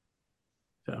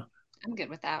 So I'm good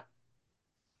with that.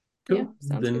 Yeah, cool.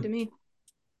 sounds good to Then me.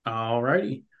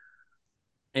 alrighty.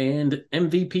 And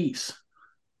MVPs.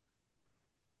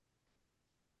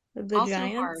 The Also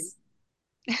hard. Giants.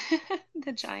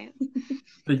 The Giants.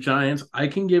 The Giants, I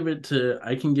can give it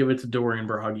to Dorian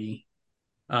Broggy.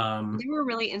 Um They were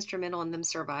really instrumental in them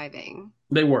surviving.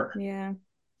 they were, Yeah.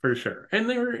 for sure. And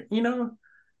they were,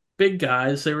 big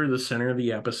guys. They were the center of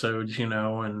the episodes,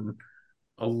 and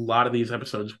a lot of these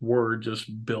episodes were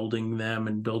just building them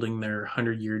and building their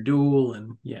 100-year duel.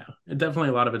 And yeah, definitely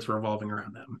a lot of it's revolving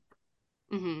around them.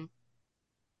 Hmm.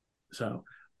 So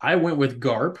I went with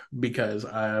Garp because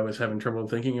I was having trouble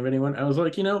thinking of anyone. I was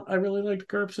like, I really liked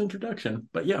Garp's introduction.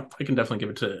 But yeah, I can definitely give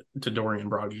it to Dorian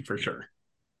Broggy for sure.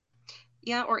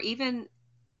 Yeah, or even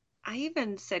I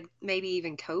even said maybe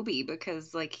even Kobe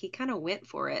because like he kind of went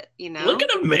for it, you Look know?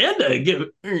 at Amanda give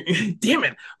damn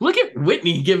it. Look at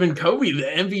Whitney giving Kobe the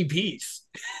MVPs.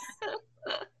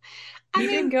 I He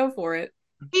did mean, go for it.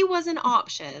 he was an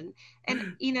option. And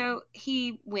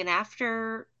he went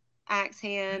after Axe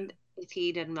Hand. If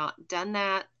he had not done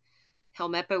that,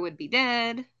 Helmeppo would be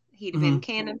dead. He'd have been Hmm.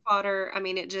 cannon fodder. I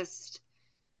mean, it just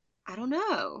I don't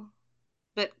know.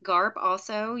 But Garp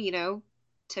also,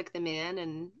 took them in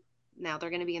and now they're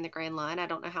going to be in the Grand Line. I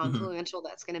don't know how Hmm. influential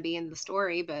that's going to be in the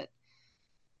story, but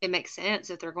it makes sense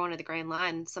if they're going to the Grand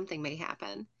Line, something may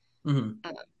happen. Hmm.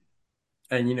 Uh,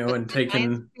 And but and the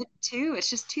Giants taking are good too. It's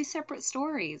just two separate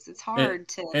stories. It's it hard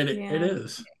to. it Yeah.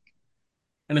 is.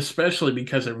 And especially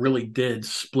because it really did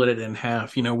split it in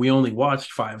half. We only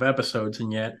watched 5 episodes,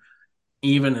 and yet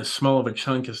even as small of a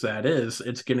chunk as that is,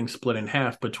 it's getting split in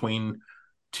half between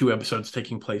 2 episodes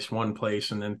taking place one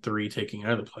place and then three taking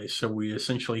another place. So we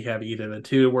essentially have either the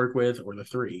two to work with or the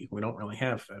three. We don't really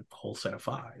have a whole set of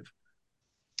 5.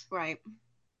 Right.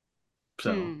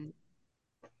 So Hmm.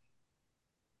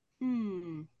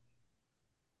 Hmm.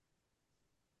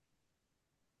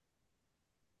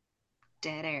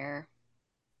 Dead air.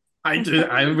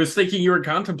 I was thinking you were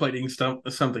contemplating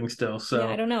something still. Yeah,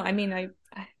 I So don't know. I mean, I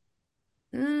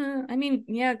I mean,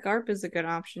 yeah, Garp is a good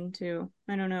option too.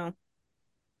 I don't know.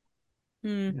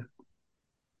 Hmm. Yeah.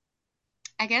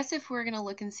 I guess if we're gonna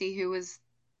look and see who was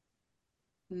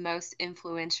most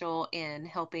influential in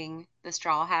helping the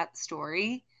Straw Hat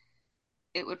story,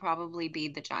 it would probably be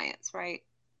the Giants, right?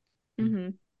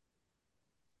 Mm-hmm.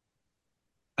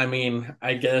 I mean,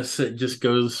 I guess it just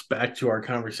goes back to our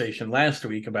conversation last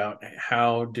week about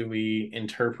how do we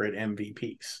interpret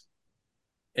MVPs?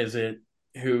 Is it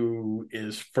who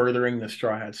is furthering the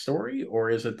Straw Hat story, or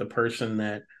is it the person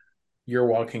that you're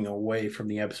walking away from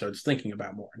the episodes thinking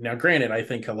about more? Now, granted, I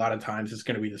think a lot of times it's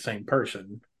going to be the same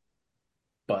person,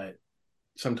 but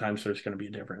sometimes there's going to be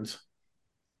a difference.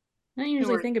 I don't Who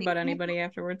usually we're think about thinking anybody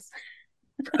afterwards.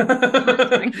 who we're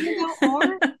thinking about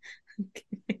more.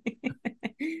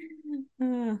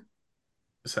 Uh,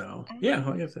 So yeah,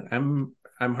 like Um, I said, I'm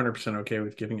 100% okay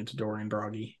with giving it to Dorian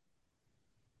Broggy.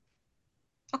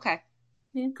 okay,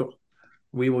 yeah. Cool.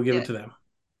 We will give do it it. to them.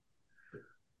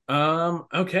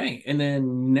 Okay, and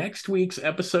then next week's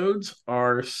episodes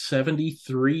are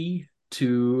 73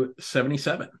 to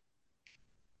 77.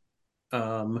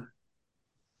 Um,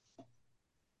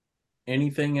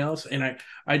 Anything else? And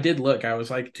I did look. I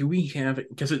was like, do we have it?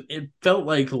 Because it felt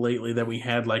like lately that we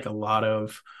had like a lot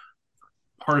of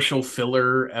partial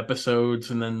filler episodes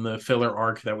and then the filler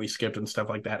arc that we skipped and stuff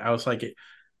like that. I was like,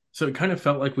 so it kind of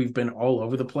felt like we've been all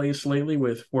over the place lately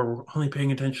with where we're only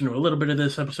paying attention to a little bit of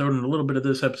this episode and a little bit of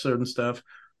this episode and stuff.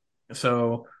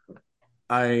 So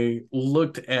I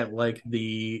looked at like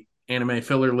the anime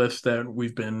filler list that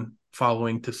we've been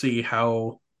following to see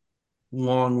how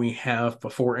long we have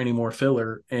before any more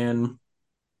filler. And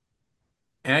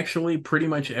actually, pretty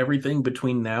much everything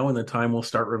between now and the time we'll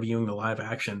start reviewing the live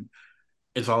action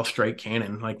is all straight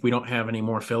canon. Like, we don't have any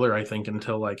more filler, I think,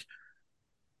 until like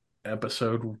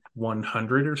episode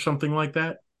 100 or something like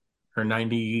that, or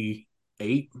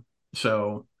 98.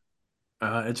 So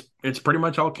it's pretty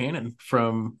much all canon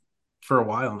from for a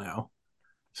while now.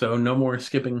 So no more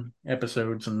skipping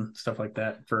episodes and stuff like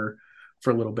that for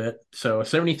a little bit. So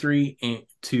 73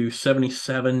 to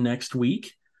 77 next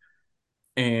week.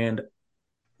 And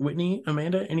Whitney,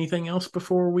 Amanda, anything else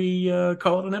before we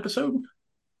call it an episode?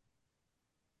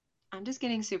 I'm just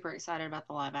getting super excited about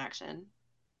the live action,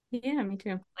 Yeah, me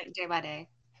too. like day by day.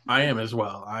 I am as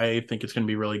well. I think it's going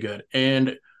to be really good.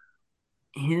 And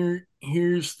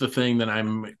here's the thing that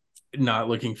I'm not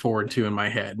looking forward to in my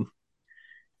head.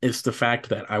 It's the fact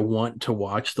that I want to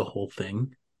watch the whole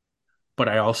thing, but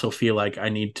I also feel like I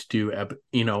need to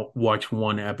watch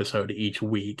one episode each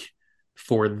week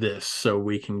for this so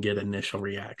we can get initial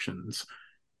reactions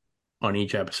on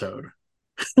each episode.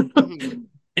 Hmm.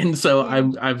 And so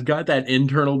Yeah. I've got that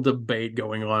internal debate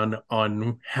going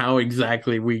on how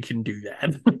exactly we can do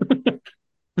that.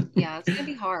 Yeah, it's gonna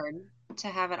be hard to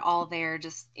have it all there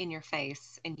just in your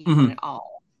face and you want Mhm. it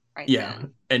all right Yeah,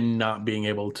 then. and not being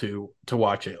able to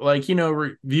watch it, like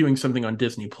reviewing something on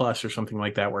Disney Plus or something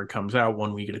like that where it comes out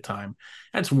one week at a time.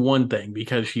 That's one thing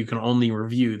because you can only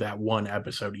review that one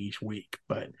episode each week,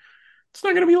 but it's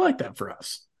not going to be like that for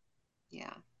us.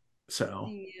 Yeah. So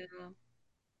Yeah.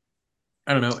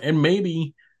 I don't know, and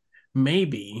maybe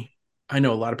I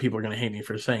know a lot of people are going to hate me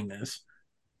for saying this.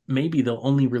 Maybe they'll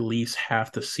only release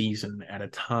half the season at a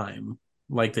time,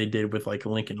 like they did with like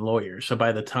Lincoln Lawyer. So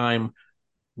by the time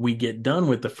we get done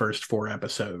with the first four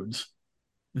episodes,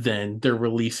 then they're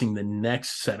releasing the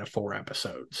next set of four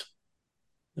episodes.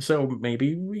 So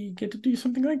maybe we get to do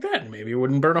something like that. Maybe it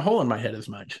wouldn't burn a hole in my head as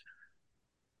much.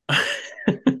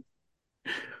 Who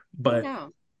But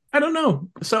knows? I don't know.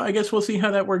 So I guess we'll see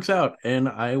how that works out, and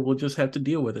I will just have to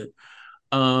deal with it.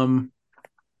 Um,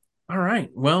 all right.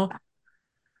 Well,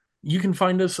 you can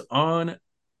find us on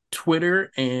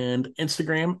Twitter and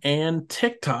Instagram and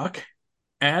TikTok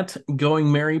at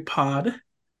Going Merry Pod.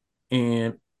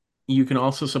 And you can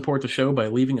also support the show by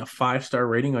leaving a 5-star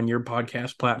rating on your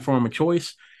podcast platform of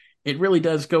choice. It really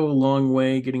does go a long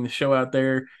way getting the show out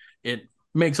there. It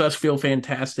makes us feel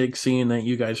fantastic seeing that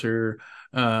you guys are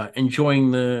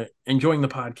enjoying the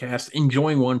podcast,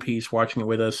 enjoying One Piece, watching it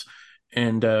with us,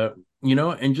 and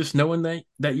and just knowing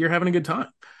that you're having a good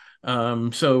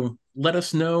time. So let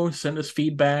us know, send us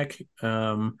feedback,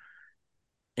 and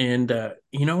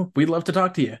we'd love to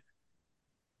talk to you.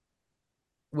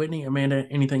 Whitney, Amanda,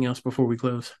 anything else before we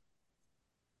close?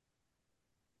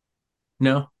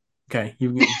 No? Okay.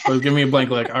 You both give me a blank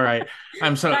look. All right.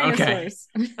 I'm so okay.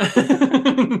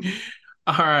 Dinosaurs.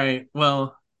 All right.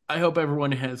 Well, I hope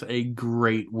everyone has a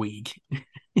great week.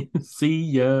 See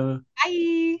ya.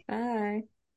 Bye. Bye.